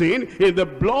cleansing in the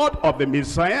blood of the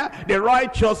Messiah, the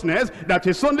righteousness that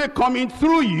is only coming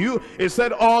through you. He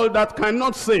said all that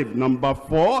cannot save. Number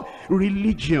 4,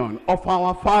 religion of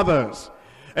our fathers.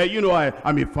 You know,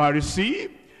 I'm a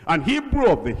Pharisee, an Hebrew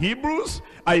of the Hebrews,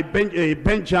 a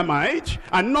Benjamite,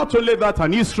 and not only that,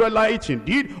 an Israelite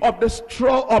indeed, of the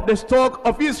stock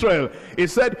of Israel. He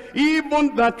said,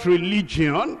 even that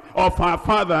religion of our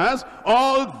fathers,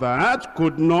 all that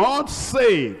could not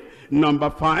save. Number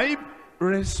 5,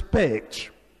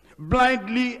 respect.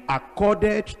 Blindly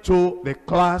accorded to the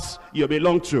class you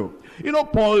belong to. You know,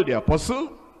 Paul the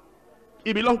apostle,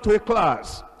 he belonged to a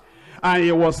class, and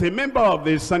he was a member of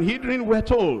the Sanhedrin, we're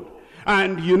told.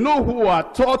 And you know who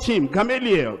had taught him?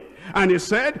 Gamaliel. And he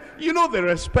said, you know the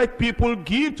respect people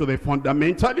give to the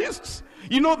fundamentalists?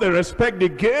 You know the respect they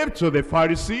gave to the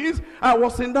Pharisees? I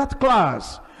was in that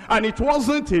class. And it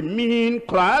wasn't a mean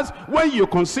class when you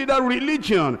consider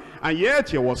religion. And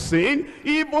yet he was saying,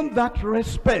 even that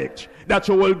respect that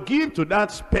you will give to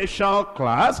that special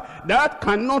class, that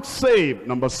cannot save.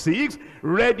 Number 6,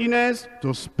 readiness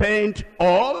to spend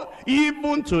all,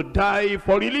 even to die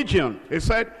for religion. He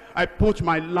said, I put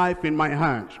my life in my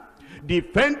hand,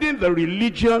 defending the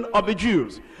religion of the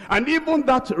Jews. And even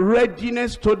that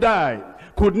readiness to die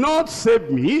could not save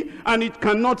me, and it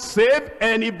cannot save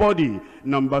anybody.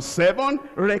 Number 7,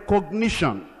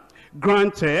 recognition.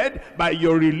 Granted by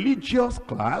your religious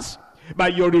class, by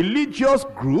your religious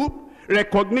group,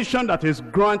 recognition that is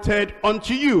granted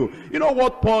unto you. You know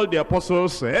what Paul the apostle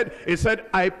said? He said,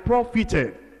 I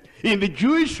profited in the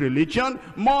Jewish religion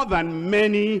more than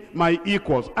many my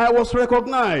equals. I was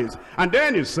recognized. And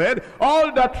then he said,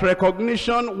 all that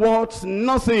recognition was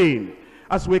nothing.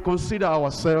 As we consider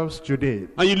ourselves today,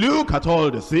 and you look at all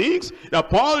the things that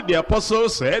Paul the apostle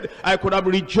said, I could have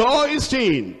rejoiced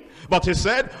in. But he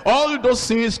said, all those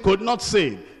things could not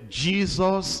save.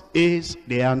 Jesus is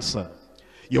the answer.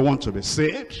 You want to be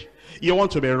saved? You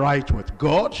want to be right with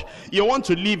God? You want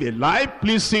to live a life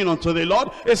pleasing unto the Lord?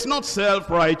 It's not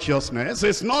self-righteousness.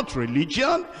 It's not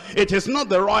religion. It is not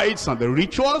the rites and the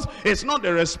rituals. It's not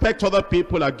the respect other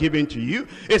people are giving to you.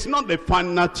 It's not the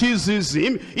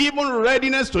fanaticism, even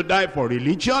readiness to die for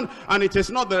religion. And it is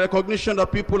not the recognition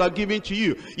that people are giving to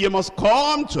you. You must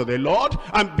come to the Lord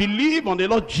and believe on the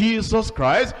Lord Jesus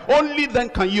Christ. Only then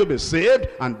can you be saved,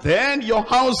 and then your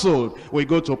household. We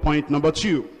go to point number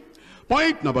 2.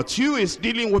 Point number 2 is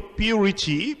dealing with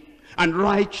purity and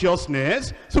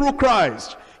righteousness through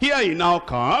Christ. Here he now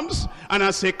comes, and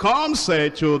as he comes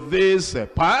to this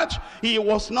part, he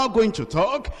was not going to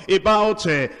talk about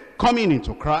coming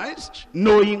into Christ,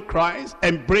 knowing Christ,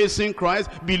 embracing Christ,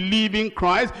 believing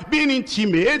Christ, being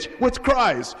intimate with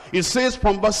Christ. He says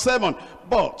from verse 7,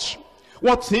 but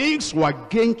what things were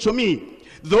gained to me,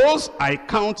 those I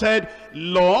counted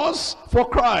loss for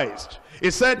Christ. He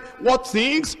said, what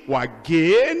things were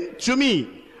gain to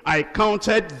me, I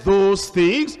counted those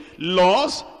things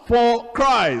loss for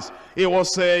Christ. He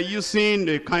was using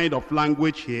the kind of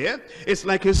language here. It's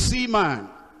like a seaman,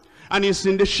 and he's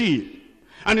in the ship,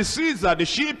 and he sees that the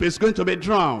ship is going to be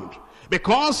drowned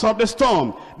because of the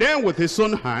storm. Then with his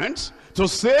own hands, to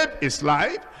save his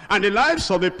life and the lives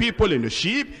of the people in the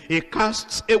ship, he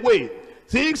casts away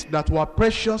things that were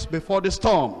precious before the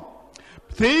storm.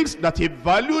 Things that he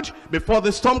valued before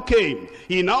the storm came.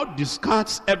 He now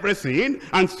discards everything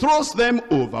and throws them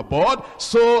overboard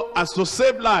so as to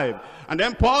save life. And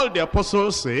then Paul the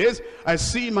apostle says, I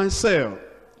see myself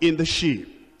in the ship,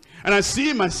 and I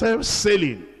see myself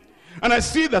sailing, and I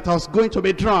see that I was going to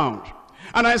be drowned.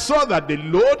 And I saw that the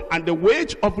load and the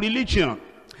weight of religion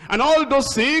And all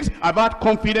those things I've had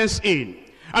confidence in.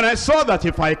 And I saw that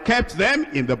if I kept them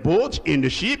in the boat, in the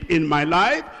ship, in my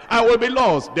life, I will be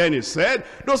lost. Then he said,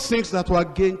 those things that were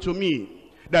gained to me,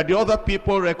 that the other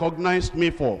people recognized me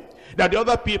for, that the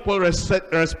other people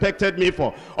respected me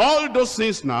for, all those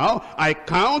things now I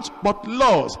count but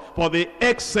loss for the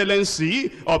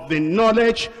excellency of the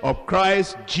knowledge of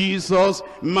Christ Jesus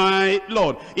my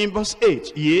Lord. In verse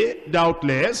 8, yea,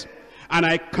 doubtless, and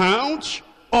I count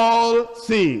all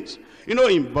things. You know,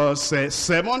 in verse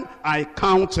 7, I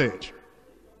counted.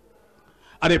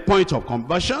 At a point of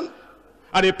conversion,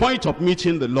 at a point of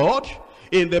meeting the Lord,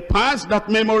 in the past, that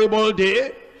memorable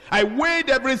day, I weighed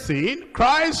everything,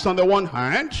 Christ on the one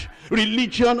hand,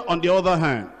 religion on the other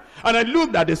hand. And I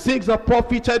looked at the things that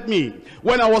profited me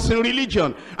when I was in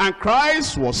religion. And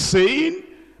Christ was saying,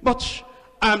 but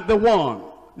I'm the one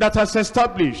that has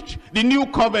established the new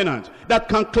covenant that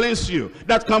can cleanse you,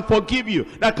 that can forgive you,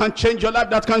 that can change your life,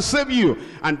 that can save you.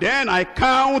 And then I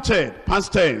counted,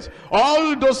 past tense,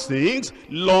 all those things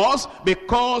lost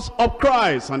because of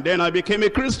Christ. And then I became a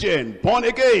Christian, born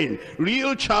again,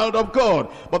 real child of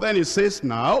God. But then it says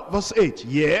now, verse 8,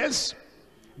 yes,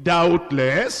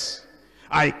 doubtless,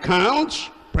 I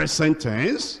count, present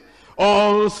tense,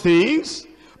 all things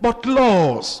but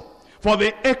loss for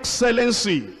the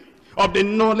excellency of the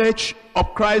knowledge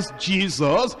of Christ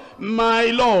Jesus my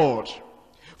Lord,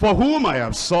 for whom I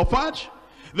have suffered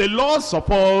the loss of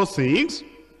all things,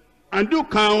 and do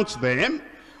count them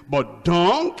but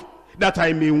dung, that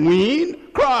I may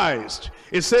win Christ.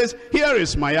 It says, here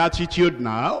is my attitude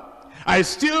now. I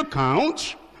still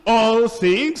count all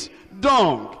things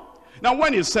dung. Now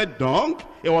when he said dung,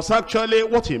 it was actually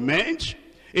what he meant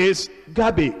is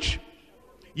garbage,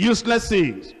 useless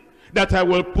things that I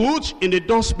will put in the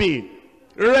dustbin,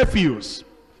 refuse,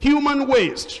 human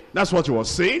waste. That's what he was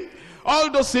saying.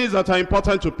 All those things that are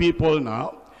important to people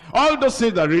now, all those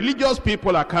things that religious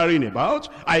people are carrying about,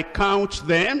 I count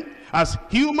them as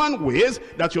human waste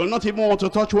that you'll not even want to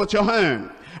touch with your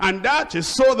hand. And that is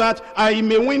so that I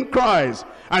may win Christ.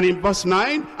 And in verse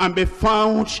 9, and be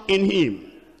found in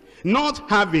him, not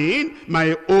having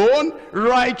my own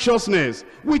righteousness,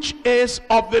 which is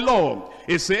of the law.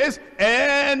 It says,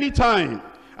 anytime,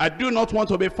 I do not want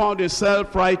to be found in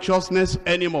self-righteousness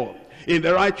anymore, in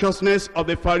the righteousness of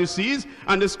the Pharisees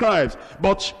and the scribes,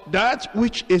 but that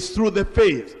which is through the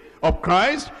faith of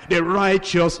Christ, the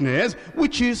righteousness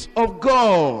which is of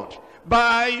God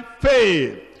by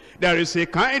faith. There is a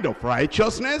kind of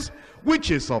righteousness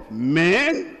which is of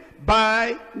men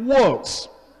by works.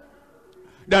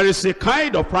 There is a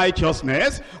kind of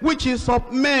righteousness which is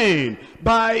of men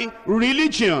by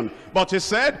religion. But he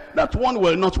said that one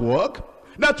will not work.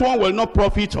 That one will not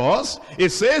profit us. It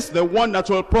says the one that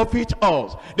will profit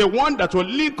us, the one that will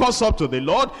link us up to the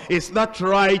Lord, is that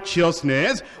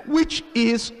righteousness which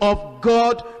is of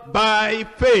God by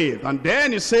faith. And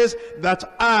then it says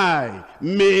that I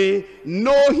may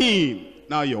know him.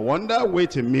 Now you wonder,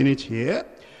 wait a minute here.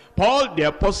 Paul the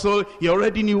apostle, he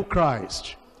already knew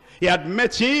Christ. He had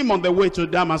met him on the way to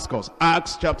Damascus,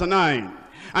 Acts chapter 9.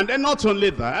 And then not only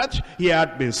that, he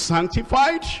had been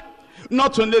sanctified.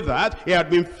 Not only that, he had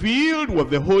been filled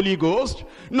with the Holy Ghost.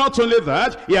 Not only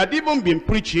that, he had even been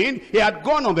preaching. He had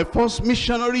gone on the first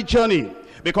missionary journey.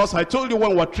 Because I told you when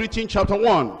we were treating chapter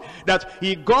 1, that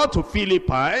he got to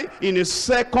Philippi in his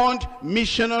second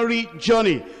missionary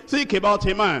journey. Think about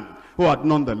a man who had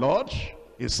known the Lord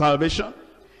in salvation,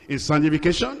 in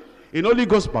sanctification, in Holy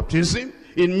Ghost baptism,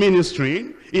 in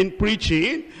ministering, in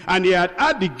preaching, and he had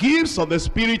had the gifts of the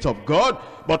Spirit of God.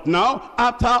 But now,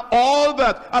 after all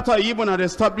that, after he even had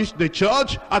established the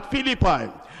church at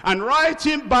Philippi, and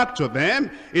writing back to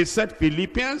them, he said,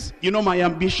 Philippians, you know my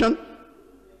ambition,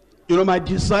 you know my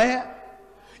desire,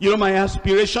 you know my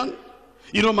aspiration,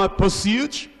 you know my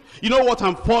pursuit, you know what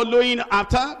I'm following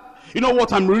after, you know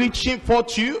what I'm reaching for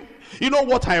to. You know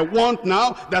what I want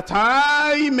now? That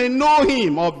I may know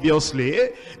him. Obviously,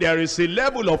 there is a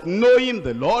level of knowing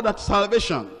the Lord at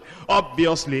salvation.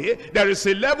 Obviously, there is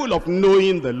a level of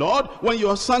knowing the Lord when you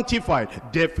are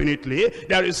sanctified. Definitely,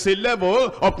 there is a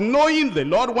level of knowing the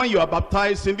Lord when you are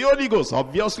baptized in the Holy Ghost.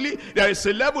 Obviously, there is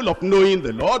a level of knowing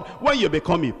the Lord when you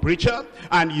become a preacher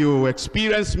and you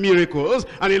experience miracles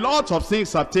and a lot of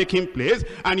things have taken place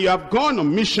and you have gone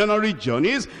on missionary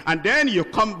journeys, and then you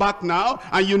come back now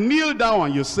and you kneel down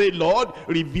and you say, Lord,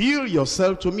 reveal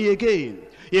yourself to me again.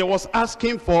 He was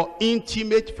asking for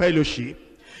intimate fellowship,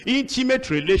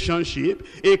 intimate relationship,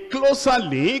 a closer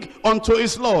link unto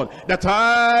his Lord, that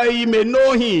I may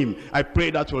know him. I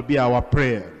pray that will be our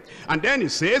prayer. And then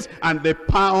it says, and the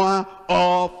power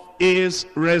of his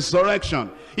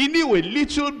resurrection. He knew a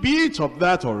little bit of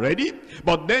that already,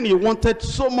 but then he wanted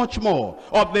so much more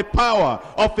of the power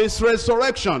of his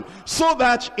resurrection, so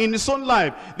that in his own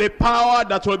life, the power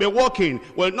that will be working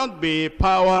will not be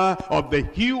power of the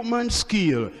human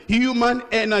skill, human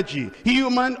energy,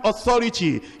 human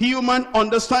authority, human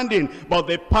understanding, but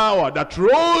the power that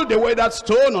rolled away that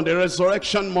stone on the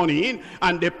resurrection morning,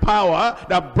 and the power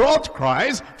that brought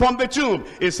Christ from the tomb.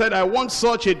 He said, I want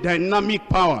such a dynamic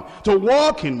power to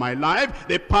work in my life,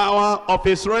 the power of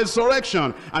his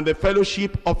resurrection and the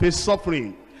fellowship of his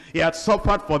suffering. He had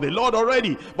suffered for the Lord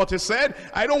already, but he said,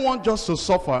 I don't want just to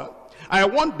suffer. I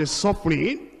want the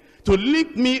suffering to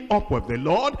link me up with the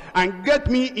Lord and get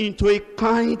me into a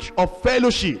kind of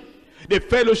fellowship. The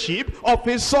fellowship of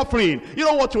his suffering. You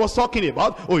know what he was talking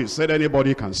about? Oh, he said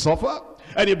anybody can suffer.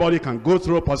 Anybody can go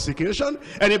through persecution.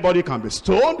 Anybody can be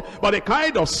stoned. But the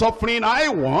kind of suffering I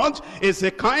want is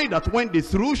a kind that when they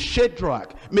threw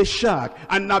Shadrach, Meshach,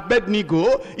 and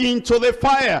Abednego into the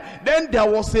fire, then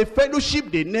there was a fellowship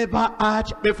they never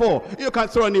had before. You can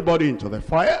throw anybody into the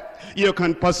fire. You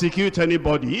can persecute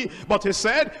anybody. But he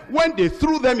said, when they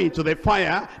threw them into the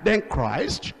fire, then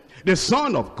Christ, the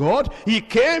Son of God, he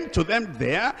came to them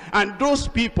there, and those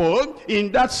people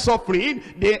in that suffering,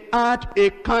 they had a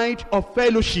kind of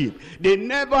fellowship they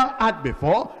never had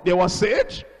before. They were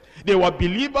saved. They were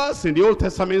believers in the Old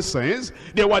Testament sense.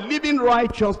 They were living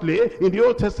righteously in the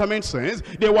Old Testament sense.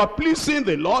 They were pleasing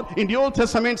the Lord in the Old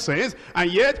Testament sense.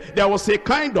 And yet there was a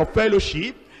kind of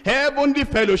fellowship, heavenly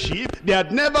fellowship, they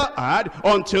had never had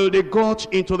until they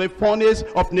got into the furnace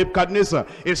of Nebuchadnezzar.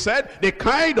 He said, the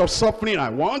kind of suffering I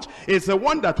want is the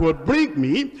one that will bring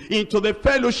me into the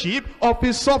fellowship of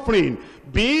his suffering,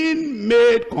 being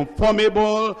made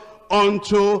conformable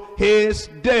unto his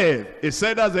death. He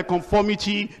said, that's the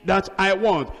conformity that I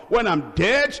want. When I'm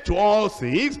dead to all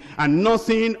things and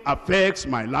nothing affects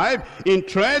my life,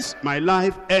 interests my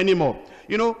life anymore.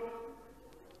 You know,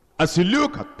 as you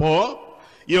look at Paul,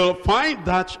 you'll find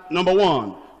that, number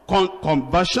one,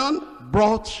 conversion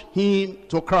brought him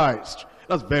to Christ.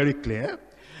 That's very clear.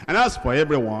 And as for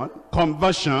everyone,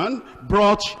 conversion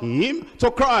brought him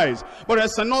to Christ. But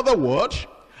there's another word,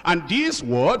 and this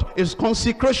word is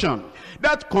consecration.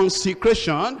 That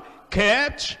consecration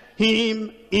kept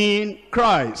him in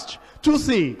Christ. Two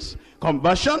things: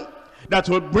 conversion that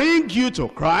will bring you to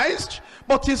Christ.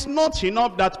 But it's not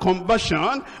enough that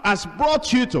conversion has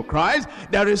brought you to Christ.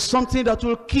 There is something that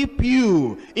will keep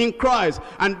you in Christ,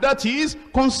 and that is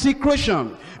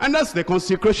consecration. And that's the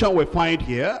consecration we find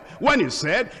here when he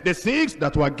said, the things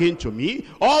that were gained to me,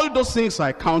 all those things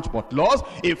I count but loss.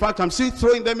 In fact, I'm still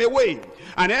throwing them away.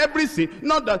 And everything,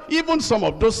 not that even some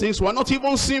of those things were not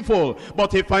even sinful,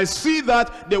 but if I see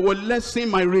that they will lessen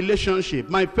my relationship,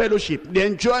 my fellowship, the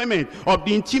enjoyment of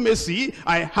the intimacy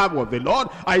I have with the Lord,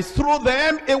 I throw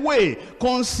them away.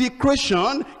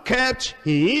 Consecration kept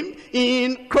him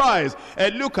in Christ.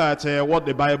 Look at what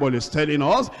the Bible is telling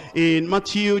us in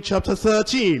Matthew chapter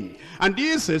 13. And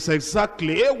this is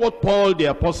exactly what Paul the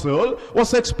apostle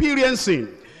was experiencing.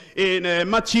 In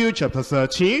Matthew chapter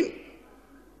 13,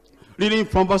 reading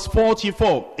from verse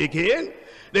 44, again,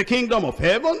 the kingdom of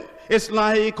heaven is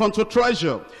like unto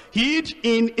treasure hid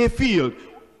in a field,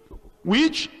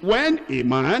 which when a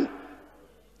man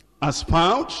has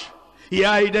found, he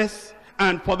hideth,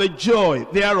 and for the joy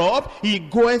thereof he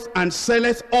goeth and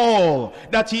selleth all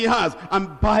that he has,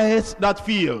 and buyeth that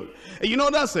field. You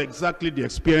know, that's exactly the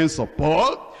experience of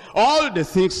Paul. All the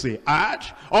things he had,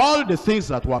 all the things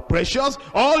that were precious,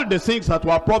 all the things that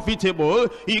were profitable,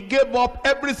 he gave up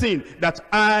everything that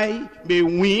I may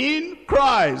win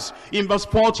Christ. In verse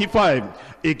 45,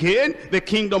 again, the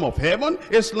kingdom of heaven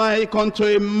is like unto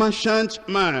a merchant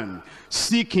man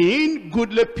seeking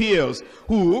goodly pearls,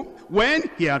 who, when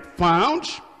he had found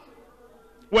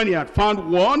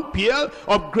one pearl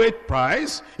of great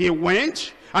price, he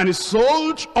went and he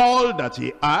sold all that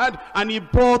he had, and he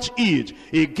bought it.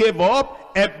 He gave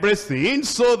up everything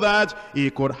so that he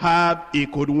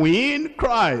could win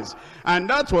Christ. And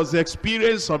that was the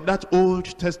experience of that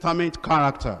Old Testament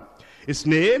character. His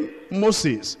name,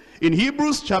 Moses. In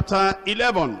Hebrews chapter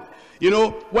 11, you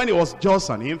know, when he was just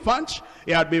an infant,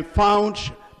 he had been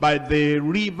found by the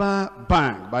river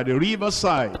bank, by the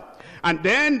riverside. And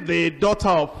then the daughter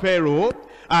of Pharaoh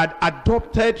had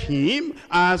adopted him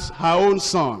as her own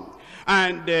son.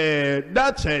 And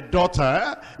that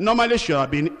daughter normally should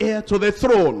have been heir to the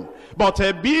throne.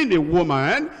 But being a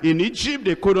woman in Egypt,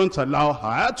 they couldn't allow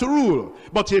her to rule.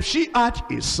 But if she had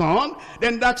a son,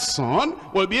 then that son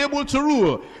will be able to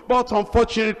rule. But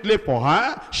unfortunately for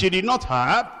her, she did not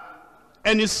have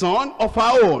any son of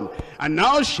her own. And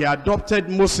now she adopted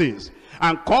Moses.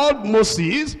 and called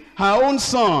Moses her own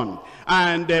son.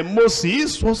 And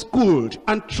Moses was schooled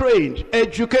and trained,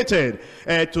 educated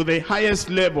to the highest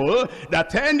level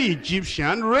that any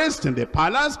Egyptian raised in the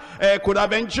palace could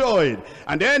have enjoyed.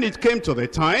 And then it came to the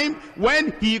time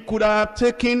when he could have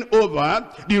taken over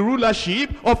the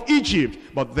rulership of Egypt.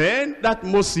 But then that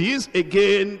Moses,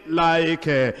 again,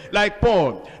 like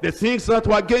Paul, the things that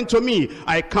were gained to me,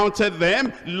 I counted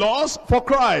them loss for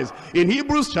Christ. In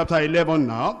Hebrews chapter 11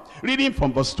 now, reading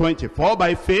from verse 24,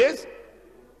 by faith,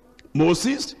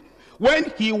 Moses,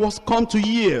 when he was come to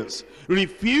years,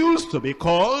 refused to be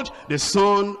called the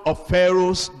son of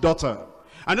Pharaoh's daughter.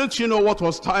 And don't you know what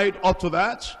was tied up to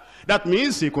that? That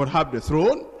means he could have the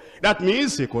throne. That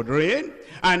means he could reign.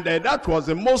 And that was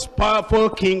the most powerful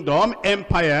kingdom,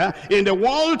 empire in the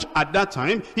world at that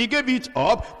time. He gave it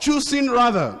up, choosing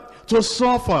rather to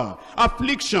suffer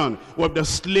affliction with the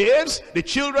slaves, the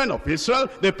children of Israel,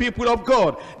 the people of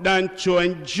God, than to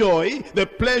enjoy the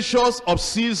pleasures of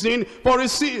sin for a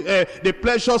season.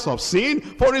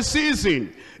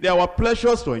 There were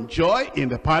pleasures to enjoy in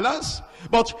the palace,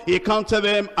 but he counted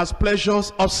them as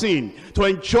pleasures of sin. To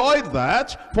enjoy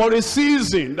that for a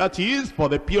season, that is, for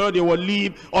the period they will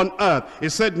live on earth. He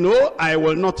said, no, I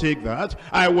will not take that.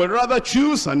 I will rather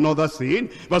choose another thing.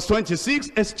 Verse 26,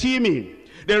 esteeming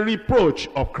the reproach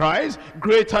of Christ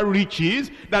greater riches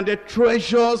than the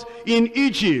treasures in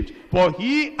Egypt, for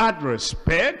he had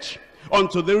respect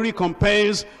unto the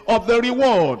recompense of the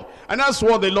reward. And that's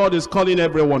what the Lord is calling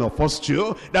every one of us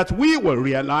to, that we will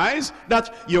realize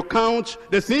that you count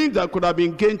the things that could have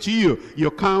been gained to you,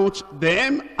 you count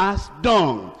them as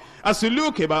dung. As you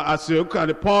look at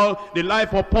the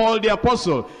life of Paul the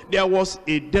apostle, there was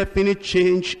a definite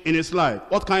change in his life.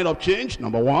 What kind of change?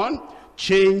 Number one,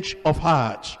 change of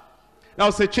heart. There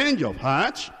was a change of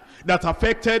heart that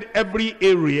affected every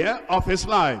area of his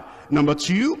life. Number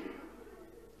two,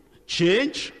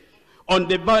 change on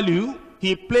the value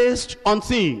he placed on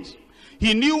things.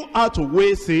 He knew how to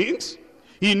weigh things.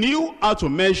 He knew how to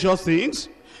measure things.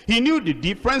 He knew the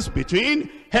difference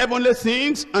between heavenly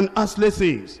things and earthly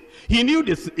things. He knew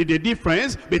the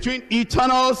difference between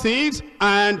eternal things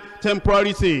and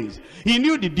temporary things. He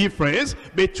knew the difference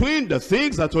between the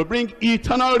things that will bring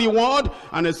eternal reward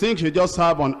and the things you just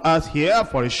have on earth here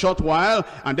for a short while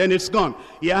and then it's gone.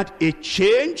 He had a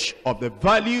change of the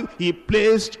value he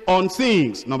placed on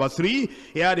things. Number three,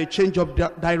 he had a change of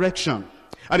direction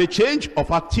and a change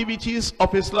of activities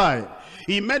of his life.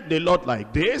 He met the Lord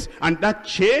like this, and that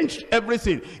changed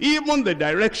everything, even the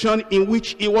direction in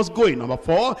which he was going. Number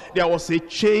four, there was a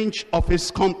change of his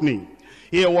company.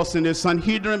 He was in the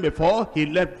Sanhedrin before. He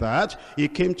left that. He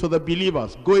came to the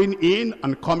believers, going in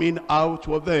and coming out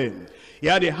with them. He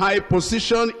had a high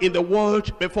position in the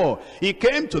world before. He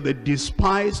came to the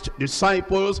despised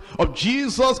disciples of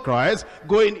Jesus Christ,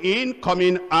 going in,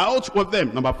 coming out with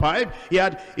them. Number five, he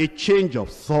had a change of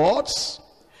thoughts,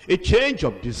 a change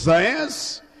of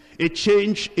desires, a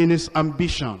change in his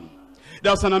ambition.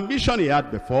 There was an ambition he had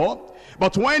before,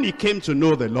 but when he came to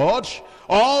know the Lord,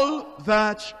 all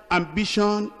that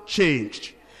ambition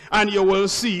changed. And you will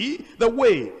see the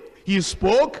way he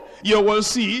spoke, you will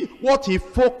see what he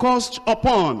focused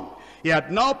upon. He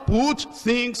had now put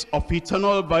things of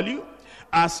eternal value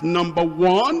as number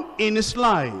one in his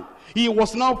life. He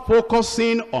was now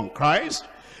focusing on Christ,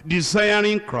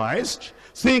 desiring Christ,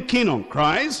 thinking on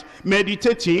Christ,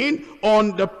 meditating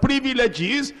on the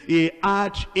privileges he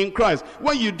had in Christ.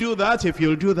 When you do that, if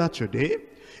you'll do that today,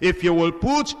 if you will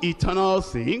put eternal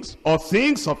things or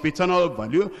things of eternal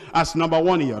value as number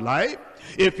one in your life,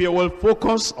 if you will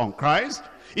focus on Christ,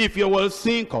 if you will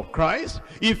think of Christ,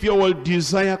 if you will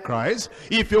desire Christ,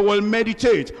 if you will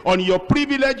meditate on your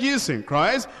privileges in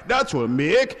Christ, that will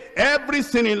make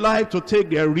everything in life to take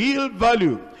their real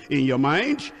value in your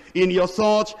mind, in your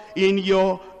thoughts, in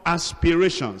your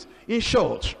aspirations. In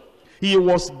short, he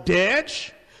was dead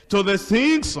to the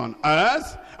things on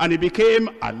earth and he became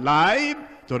alive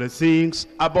to the things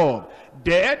above.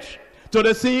 Dead to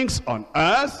the things on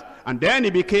earth, and then he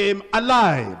became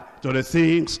alive to the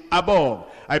things above.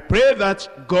 I pray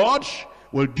that God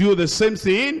will do the same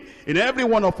thing in every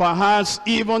one of our hearts,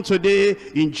 even today,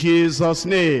 in Jesus'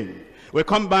 name. We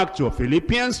come back to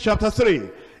Philippians chapter 3.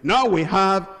 Now we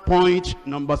have point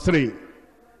number 3.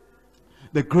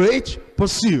 The great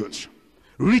pursuit,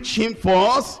 reaching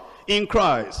forth in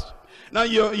Christ. Now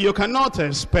you cannot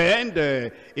spend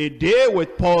a day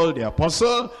with Paul the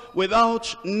apostle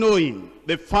without knowing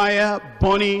the fire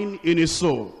burning in his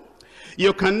soul.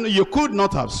 You could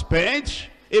not have spent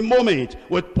a moment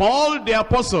with Paul the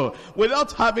apostle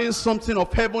without having something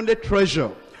of heavenly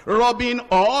treasure rubbing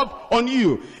off on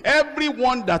you.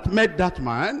 Everyone that met that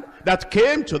man that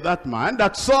came to that man,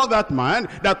 that saw that man,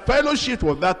 that fellowship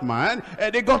with that man,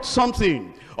 they got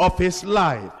something of his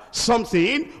life,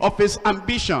 something of his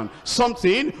ambition,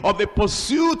 something of the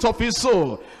pursuit of his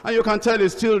soul. And you can tell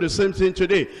it's still the same thing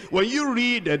today. When you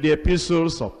read the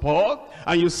epistles of Paul,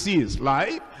 and you see his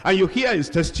life, and you hear his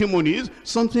testimonies,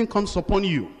 something comes upon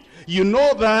you. You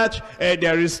know that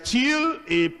there is still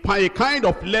a kind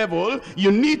of level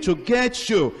you need to get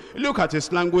to. Look at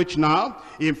his language now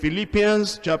in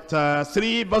Philippians chapter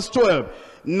 3 verse 12.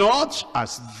 Not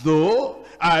as though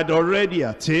I had already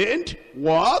attained,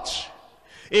 what?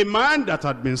 A man that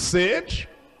had been saved,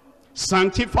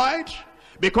 sanctified,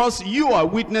 because you are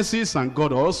witnesses, and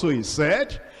God also is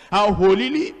said, how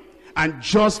holily and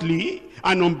justly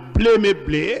and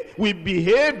unblameably we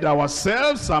behaved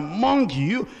ourselves among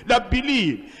you that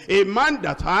believe. A man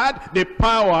that had the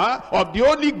power of the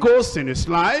Holy Ghost in his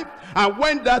life, and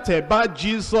when that bad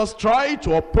Jesus tried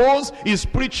to oppose his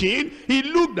preaching, he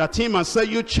looked at him and said,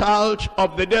 you child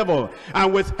of the devil.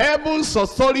 And with heaven's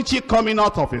authority coming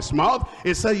out of his mouth,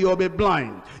 he said, you'll be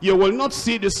blind. You will not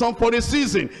see the sun for the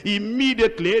season.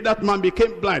 Immediately that man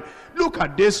became blind. Look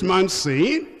at this man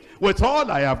saying, with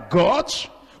all I have got,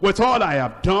 with all I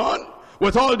have done,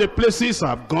 with all the places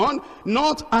I've gone,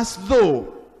 not as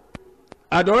though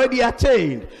I'd already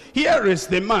attained. Here is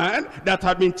the man that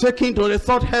had been taken to the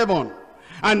third heaven,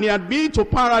 and he had been to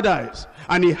paradise,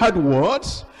 and he had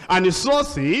words, and he saw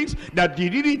things that he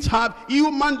didn't have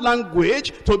human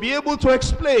language to be able to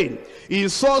explain. He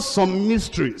saw some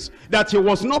mysteries that he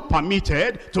was not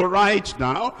permitted to write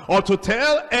down or to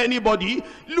tell anybody.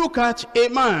 Look at a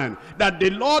man that the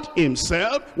Lord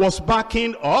himself was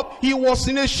backing up. He was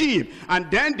in a ship, and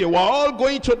then they were all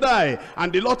going to die,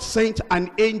 and the Lord sent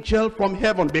an angel from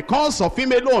heaven because of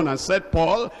him alone and said,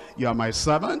 Paul, you are my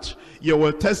servant. You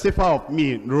will testify of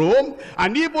me in Rome,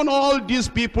 and even all these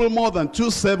people, more than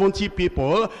 270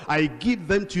 people, I give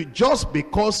them to you just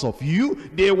because of you.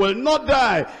 They will not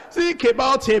die. Think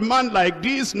about a man like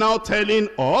this now telling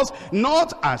us,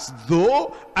 not as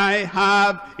though I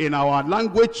have, in our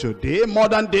language today,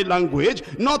 modern day language,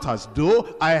 not as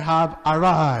though I have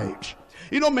arrived.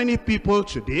 You know, many people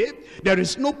today, there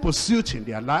is no pursuit in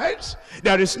their lives.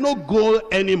 There is no goal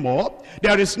anymore.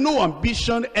 There is no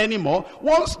ambition anymore.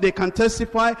 Once they can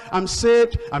testify, I'm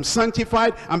saved, I'm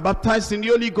sanctified, I'm baptized in the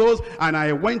Holy Ghost, and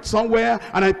I went somewhere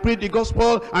and I preached the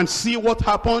gospel, and see what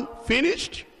happened.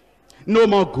 Finished. No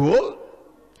more goal,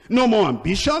 no more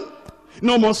ambition,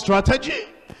 no more strategy,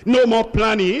 no more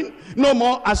planning, no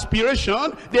more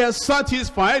aspiration. They are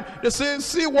satisfied. They say,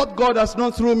 see what God has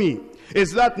done through me.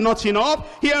 Is that not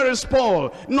enough? Here is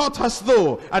Paul, not as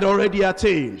though I'd already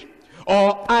attained,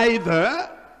 or either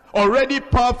already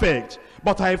perfect,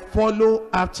 but I follow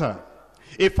after,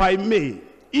 if I may,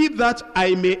 if that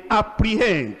I may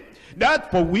apprehend that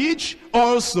for which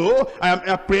also I am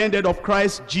apprehended of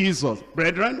Christ Jesus.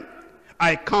 Brethren,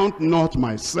 I count not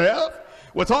myself,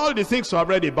 with all the things you have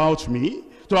read about me,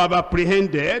 to have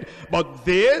apprehended, but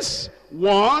this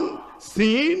one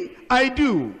thing I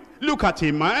do. Look at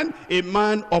a man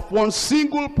of one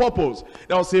single purpose.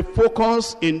 There was a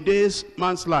focus in this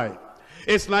man's life.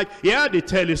 It's like he had a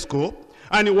telescope,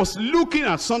 and he was looking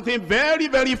at something very,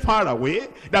 very far away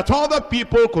that other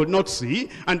people could not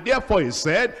see, and therefore he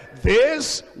said,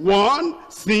 this one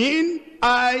thing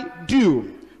I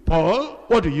do. Paul,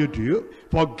 what do you do?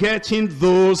 Forgetting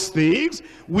those things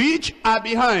which are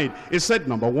behind. He said,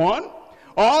 number one,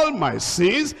 all my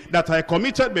sins that I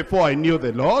committed before I knew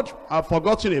the Lord, I've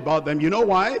forgotten about them. You know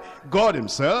why? God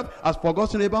himself has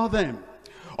forgotten about them.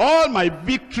 All my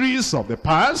victories of the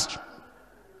past,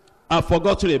 I've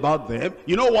forgotten about them.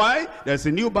 You know why? There's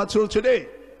a new battle today.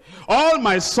 All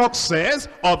my success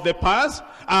of the past,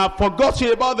 I've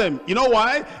forgotten about them. You know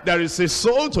why? There is a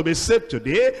soul to be saved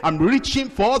today. I'm reaching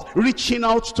forth, reaching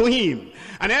out to him.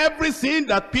 And everything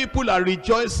that people are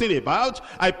rejoicing about,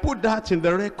 I put that in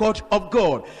the record of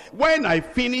God. When I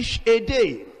finish a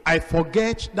day, I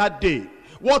forget that day.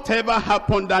 Whatever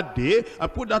happened that day, I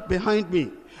put that behind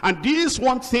me. And this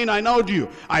one thing I now do,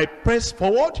 I press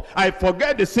forward, I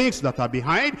forget the things that are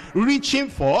behind, reaching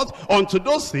forth unto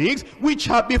those things which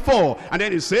are before. And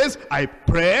then it says, I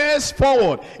press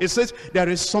forward. It says, there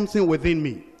is something within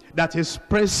me that is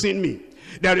pressing me.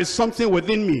 There is something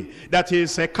within me that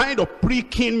is a kind of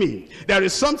pricking me. There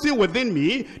is something within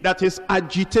me that is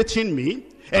agitating me,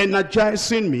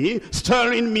 energizing me,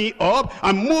 stirring me up,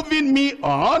 and moving me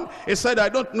on. He said, I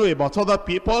don't know about other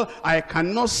people. I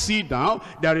cannot sit down.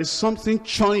 There is something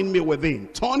churning me within,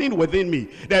 turning within me.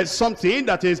 There is something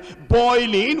that is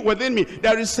boiling within me.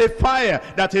 There is a fire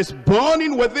that is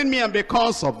burning within me, and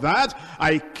because of that,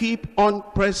 I keep on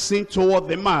pressing toward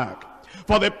the mark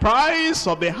for the prize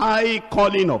of the high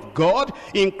calling of God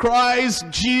in Christ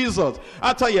Jesus.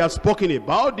 After he has spoken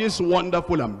about this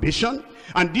wonderful ambition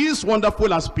and this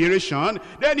wonderful aspiration,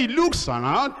 then he looks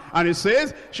around and he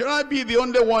says, should I be the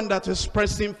only one that is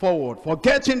pressing forward,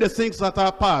 forgetting the things that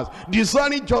are past,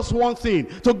 desiring just one thing,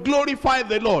 to glorify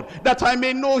the Lord, that I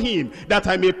may know him, that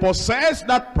I may possess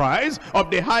that prize of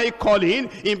the high calling?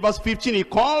 In verse 15, he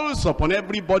calls upon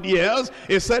everybody else.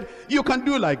 He said, you can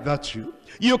do like that too.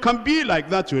 You can be like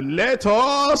that too. Let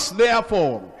us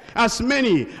therefore, as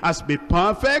many as be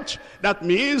perfect, that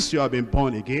means you have been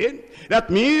born again, that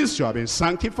means you have been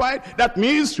sanctified, that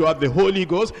means you have the Holy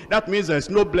Ghost, that means there's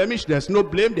no blemish, there's no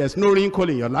blame, there's no wrinkle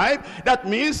in your life, that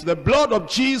means the blood of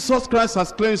Jesus Christ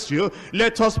has cleansed you.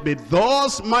 Let us be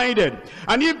thus minded.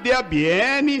 And if there be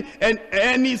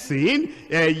anything,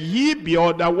 ye be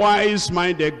otherwise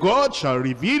minded, God shall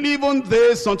reveal even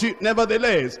this unto you.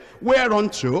 Nevertheless,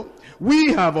 whereunto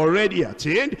we have already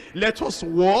attained, let us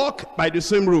walk by the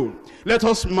same rule. Let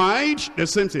us mind the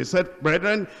same thing. He said,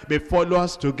 brethren, be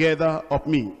followers together of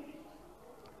me.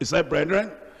 He said,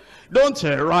 brethren, don't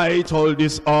write all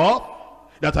this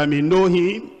up, that I may know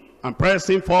him and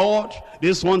pressing forward.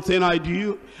 This one thing I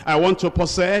do, I want to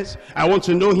possess, I want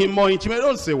to know him more intimately.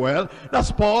 Don't say, well,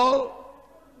 that's Paul,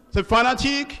 the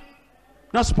fanatic.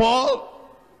 That's Paul,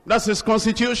 that's his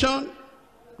constitution,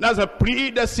 that's a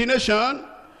predestination.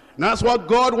 That's what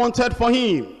God wanted for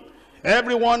him.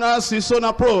 Everyone has his own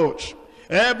approach.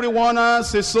 Everyone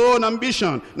has his own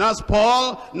ambition. That's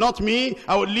Paul, not me.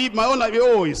 I will live my own life.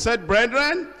 Oh, he said,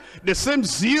 brethren, the same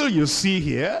zeal you see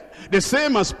here, the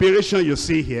same aspiration you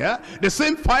see here, the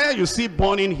same fire you see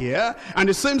burning here, and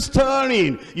the same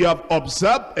stirring you have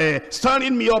observed,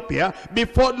 stirring me up here, be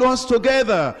followers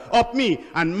together of me,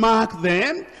 and mark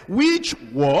them which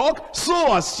walk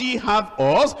so as ye have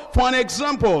us for an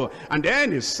example. And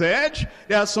then he said,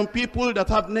 there are some people that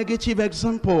have negative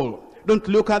example. Don't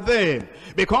look at them,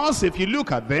 because if you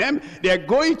look at them, they are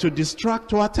going to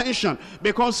distract your attention.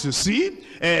 Because you see,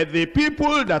 the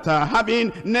people that are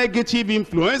having negative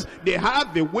influence, they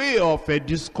have the way of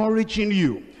discouraging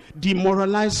you,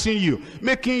 demoralizing you,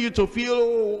 making you to feel,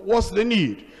 oh, what's the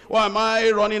need? Why am I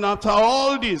running after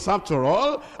all this? After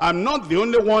all, I'm not the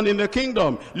only one in the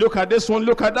kingdom. Look at this one,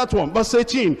 look at that one. Verse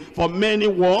 18, for many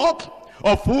walk,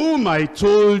 of whom I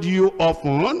told you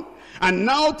often, and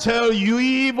now tell you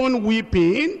even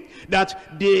weeping,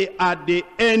 that they are the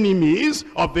enemies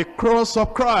of the cross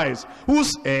of Christ,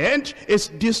 whose end is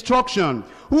destruction,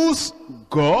 whose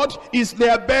God is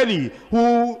their belly,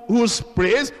 whose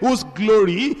praise, whose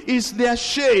glory is their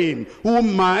shame, who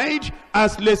mind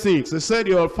as things. He said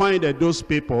you'll find that those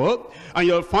people, and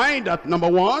you'll find that, number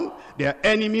one, they are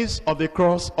enemies of the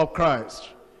cross of Christ.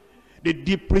 They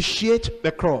depreciate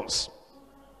the cross.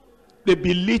 They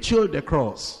belittle the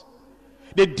cross.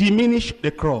 They diminish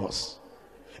the cross.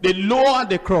 They lower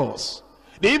the cross.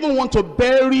 They even want to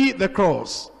bury the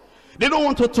cross. They don't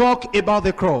want to talk about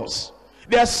the cross.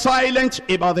 They are silent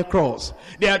about the cross.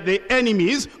 They are the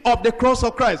enemies of the cross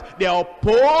of Christ. They are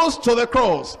opposed to the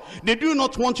cross. They do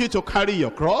not want you to carry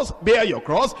your cross, bear your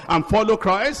cross, and follow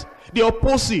Christ. They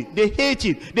oppose it. They hate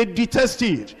it. They detest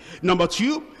it. Number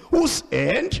two, whose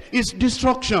end is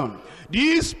destruction.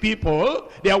 These people,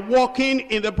 they are walking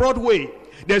in the broad way.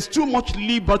 There's too much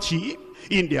liberty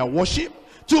in their worship,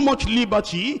 too much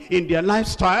liberty in their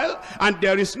lifestyle, and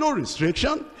there is no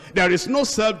restriction. There is no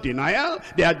self-denial.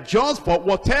 They are just for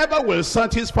whatever will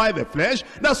satisfy the flesh.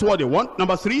 That's what they want.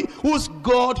 Number three, whose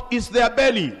God is their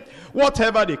belly.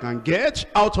 Whatever they can get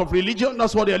out of religion,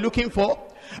 that's what they're looking for.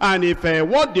 And if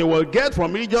what they will get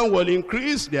from religion will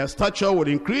increase, their stature will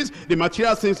increase, the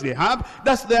material things they have,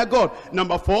 that's their God.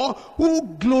 Number four, who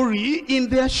glory in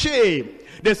their shame.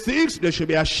 The things they should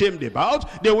be ashamed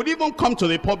about, they would even come to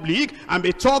the public and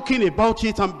be talking about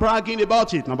it and bragging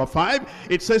about it. Number five,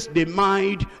 it says they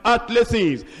mind earthly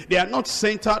things. They are not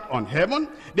centered on heaven.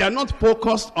 They are not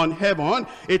focused on heaven.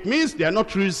 It means they are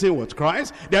not reasoning with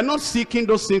Christ. They are not seeking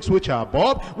those things which are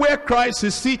above, where Christ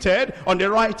is seated on the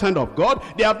right hand of God.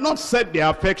 They have not set their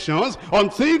affections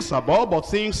on things above, but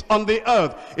things on the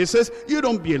earth. It says, you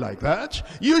don't be like that.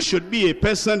 You should be a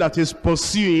person that is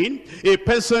pursuing, a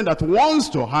person that wants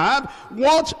to have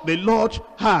what the Lord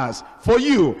has for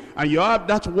you. And you have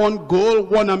that one goal,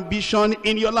 one ambition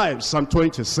in your life. Psalm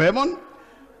 27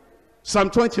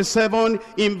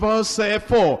 in verse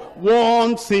 4.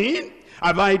 One thing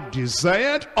have I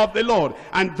desired of the Lord,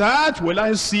 and that will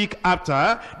I seek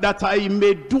after, that I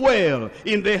may dwell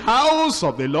in the house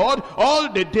of the Lord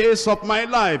all the days of my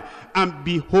life, and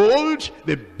behold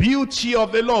the beauty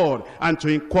of the Lord, and to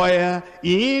inquire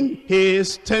in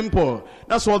his temple.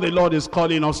 That's what the Lord is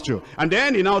calling us to. And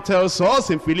then he now tells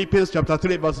us in Philippians chapter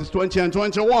 3 verses 20 and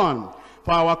 21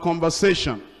 for our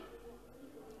conversation.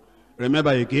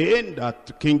 Remember again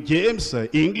that King James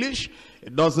English,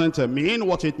 it doesn't mean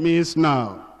what it means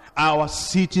now. Our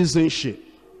citizenship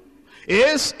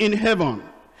is in heaven.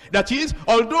 That is,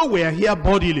 although we are here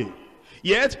bodily,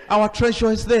 yet our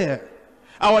treasure is there.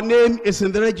 Our name is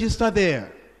in the register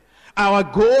there. Our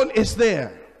goal is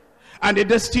there. And the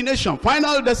destination,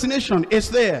 final destination is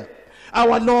there.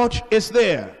 Our Lord is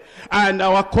there. And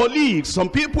our colleagues, some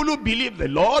people who believe the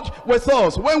Lord with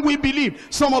us, when we believe,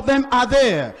 some of them are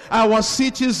there. Our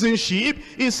citizenship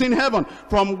is in heaven,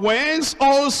 from whence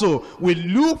also we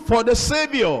look for the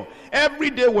Savior. Every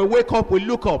day we wake up, we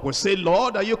look up, we say,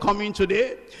 Lord, are you coming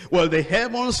today? Will the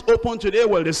heavens open today?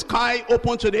 Will the sky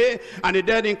open today? And the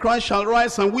dead in Christ shall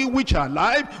rise, and we which are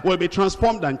alive will be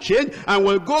transformed and changed, and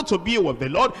will go to be with the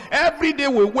Lord. Every day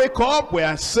we wake up, we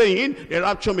are saying the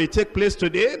rapture may take place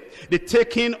today. The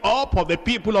taking up of the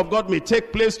people of God may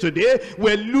take place today.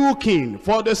 We're looking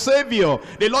for the Savior,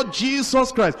 the Lord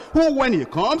Jesus Christ, who when he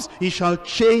comes, he shall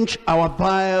change our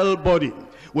vile body.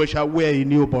 We shall wear a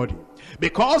new body.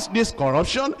 Because this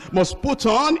corruption must put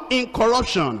on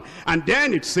incorruption. And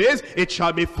then it says, it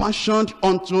shall be fashioned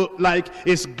unto like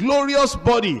his glorious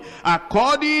body,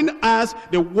 according as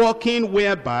the working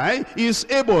whereby he is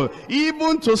able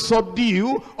even to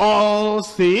subdue all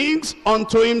things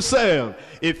unto himself.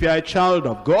 If you are a child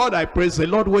of God, I praise the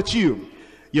Lord with you.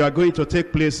 You are going to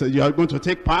take place, you are going to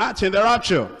take part in the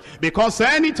rapture. Because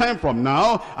any time from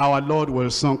now, our Lord will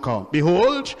soon come.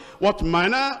 Behold, what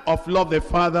manner of love the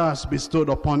Father has bestowed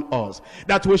upon us,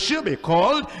 that we should be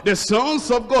called the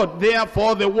sons of God.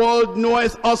 Therefore the world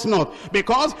knoweth us not,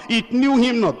 because it knew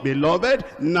him not. Beloved,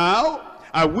 now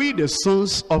are we the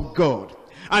sons of God,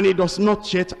 and it does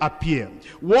not yet appear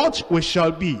what we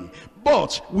shall be.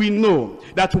 But we know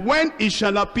that when he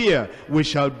shall appear, we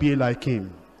shall be like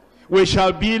him. We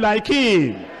shall be like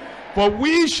him, for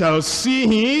we shall see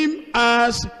him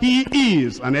as he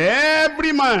is. And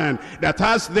every man that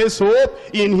has this hope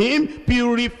in him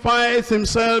purifies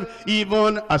himself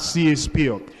even as he is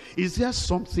pure. Is there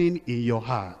something in your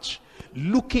heart,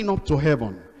 looking up to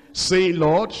heaven, saying,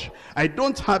 Lord, I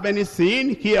don't have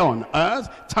anything here on earth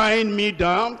tying me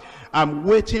down. I'm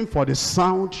waiting for the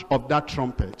sound of that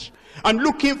trumpet. I'm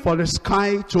looking for the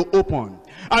sky to open.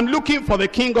 I'm looking for the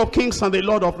King of Kings and the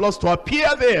Lord of Lords to appear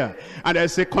there. And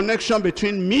there's a connection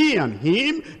between me and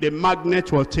him. The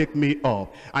magnet will take me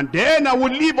up. And then I will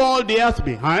leave all the earth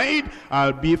behind.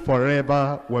 I'll be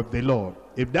forever with the Lord.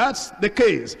 If that's the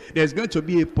case, there's going to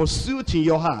be a pursuit in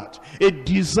your heart, a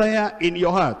desire in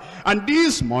your heart. And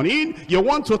this morning, you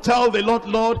want to tell the Lord,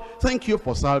 Lord, thank you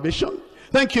for salvation.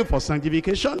 Thank you for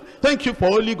sanctification. Thank you for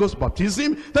Holy Ghost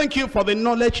baptism. Thank you for the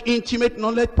knowledge, intimate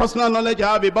knowledge, personal knowledge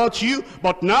I have about you.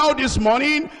 But now this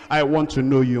morning, I want to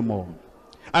know you more.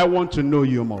 I want to know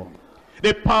you more.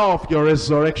 The power of your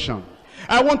resurrection.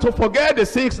 I want to forget the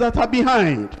things that are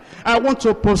behind. I want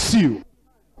to pursue.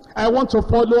 I want to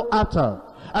follow after.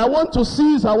 I want to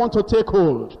seize. I want to take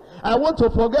hold. I want to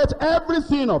forget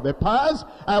everything of the past.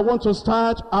 I want to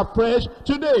start afresh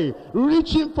today,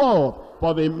 reaching forth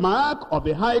for the mark of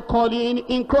the high calling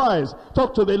in Christ.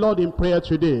 Talk to the Lord in prayer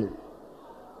today.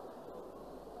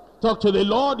 Talk to the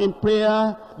Lord in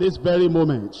prayer this very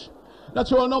moment. That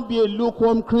you will not be a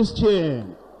lukewarm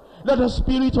Christian. Let the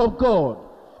Spirit of God,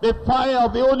 the fire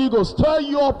of the Holy Ghost, stir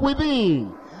you up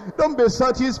within. Don't be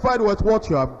satisfied with what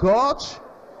you have got,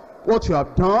 what you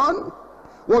have done,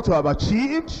 what you have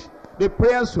achieved, the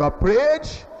prayers you have prayed,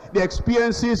 the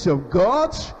experiences you've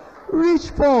got. Reach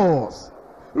forth.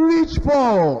 Reach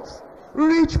forth.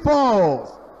 Reach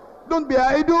forth. Don't be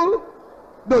idle.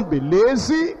 Don't be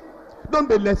lazy. Don't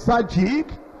be lethargic.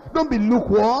 Don't be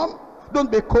lukewarm. Don't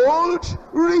be cold.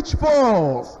 Reach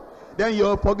forth. Then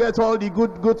you'll forget all the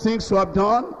good things you have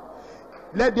done.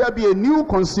 Let there be a new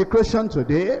consecration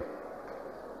today.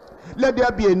 Let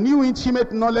there be a new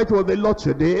intimate knowledge of the Lord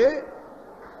today.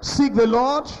 Seek the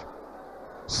Lord.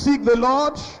 Seek the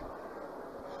Lord.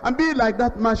 And be like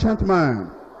that merchant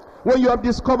man. When you have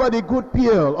discovered a good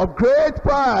pearl of great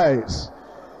price,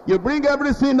 you bring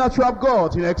everything that you have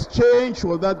got in exchange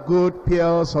for that good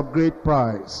pearls of great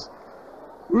price.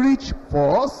 Reach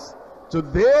forth to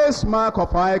this mark of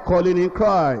high calling in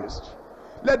Christ.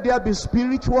 Let there be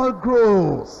spiritual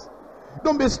growth.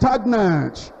 Don't be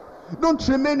stagnant. Don't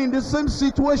remain in the same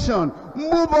situation.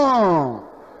 Move on.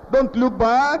 Don't look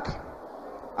back.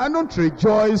 And don't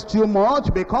rejoice too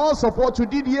much because of what you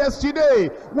did yesterday.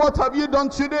 What have you done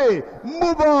today?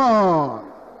 Move on.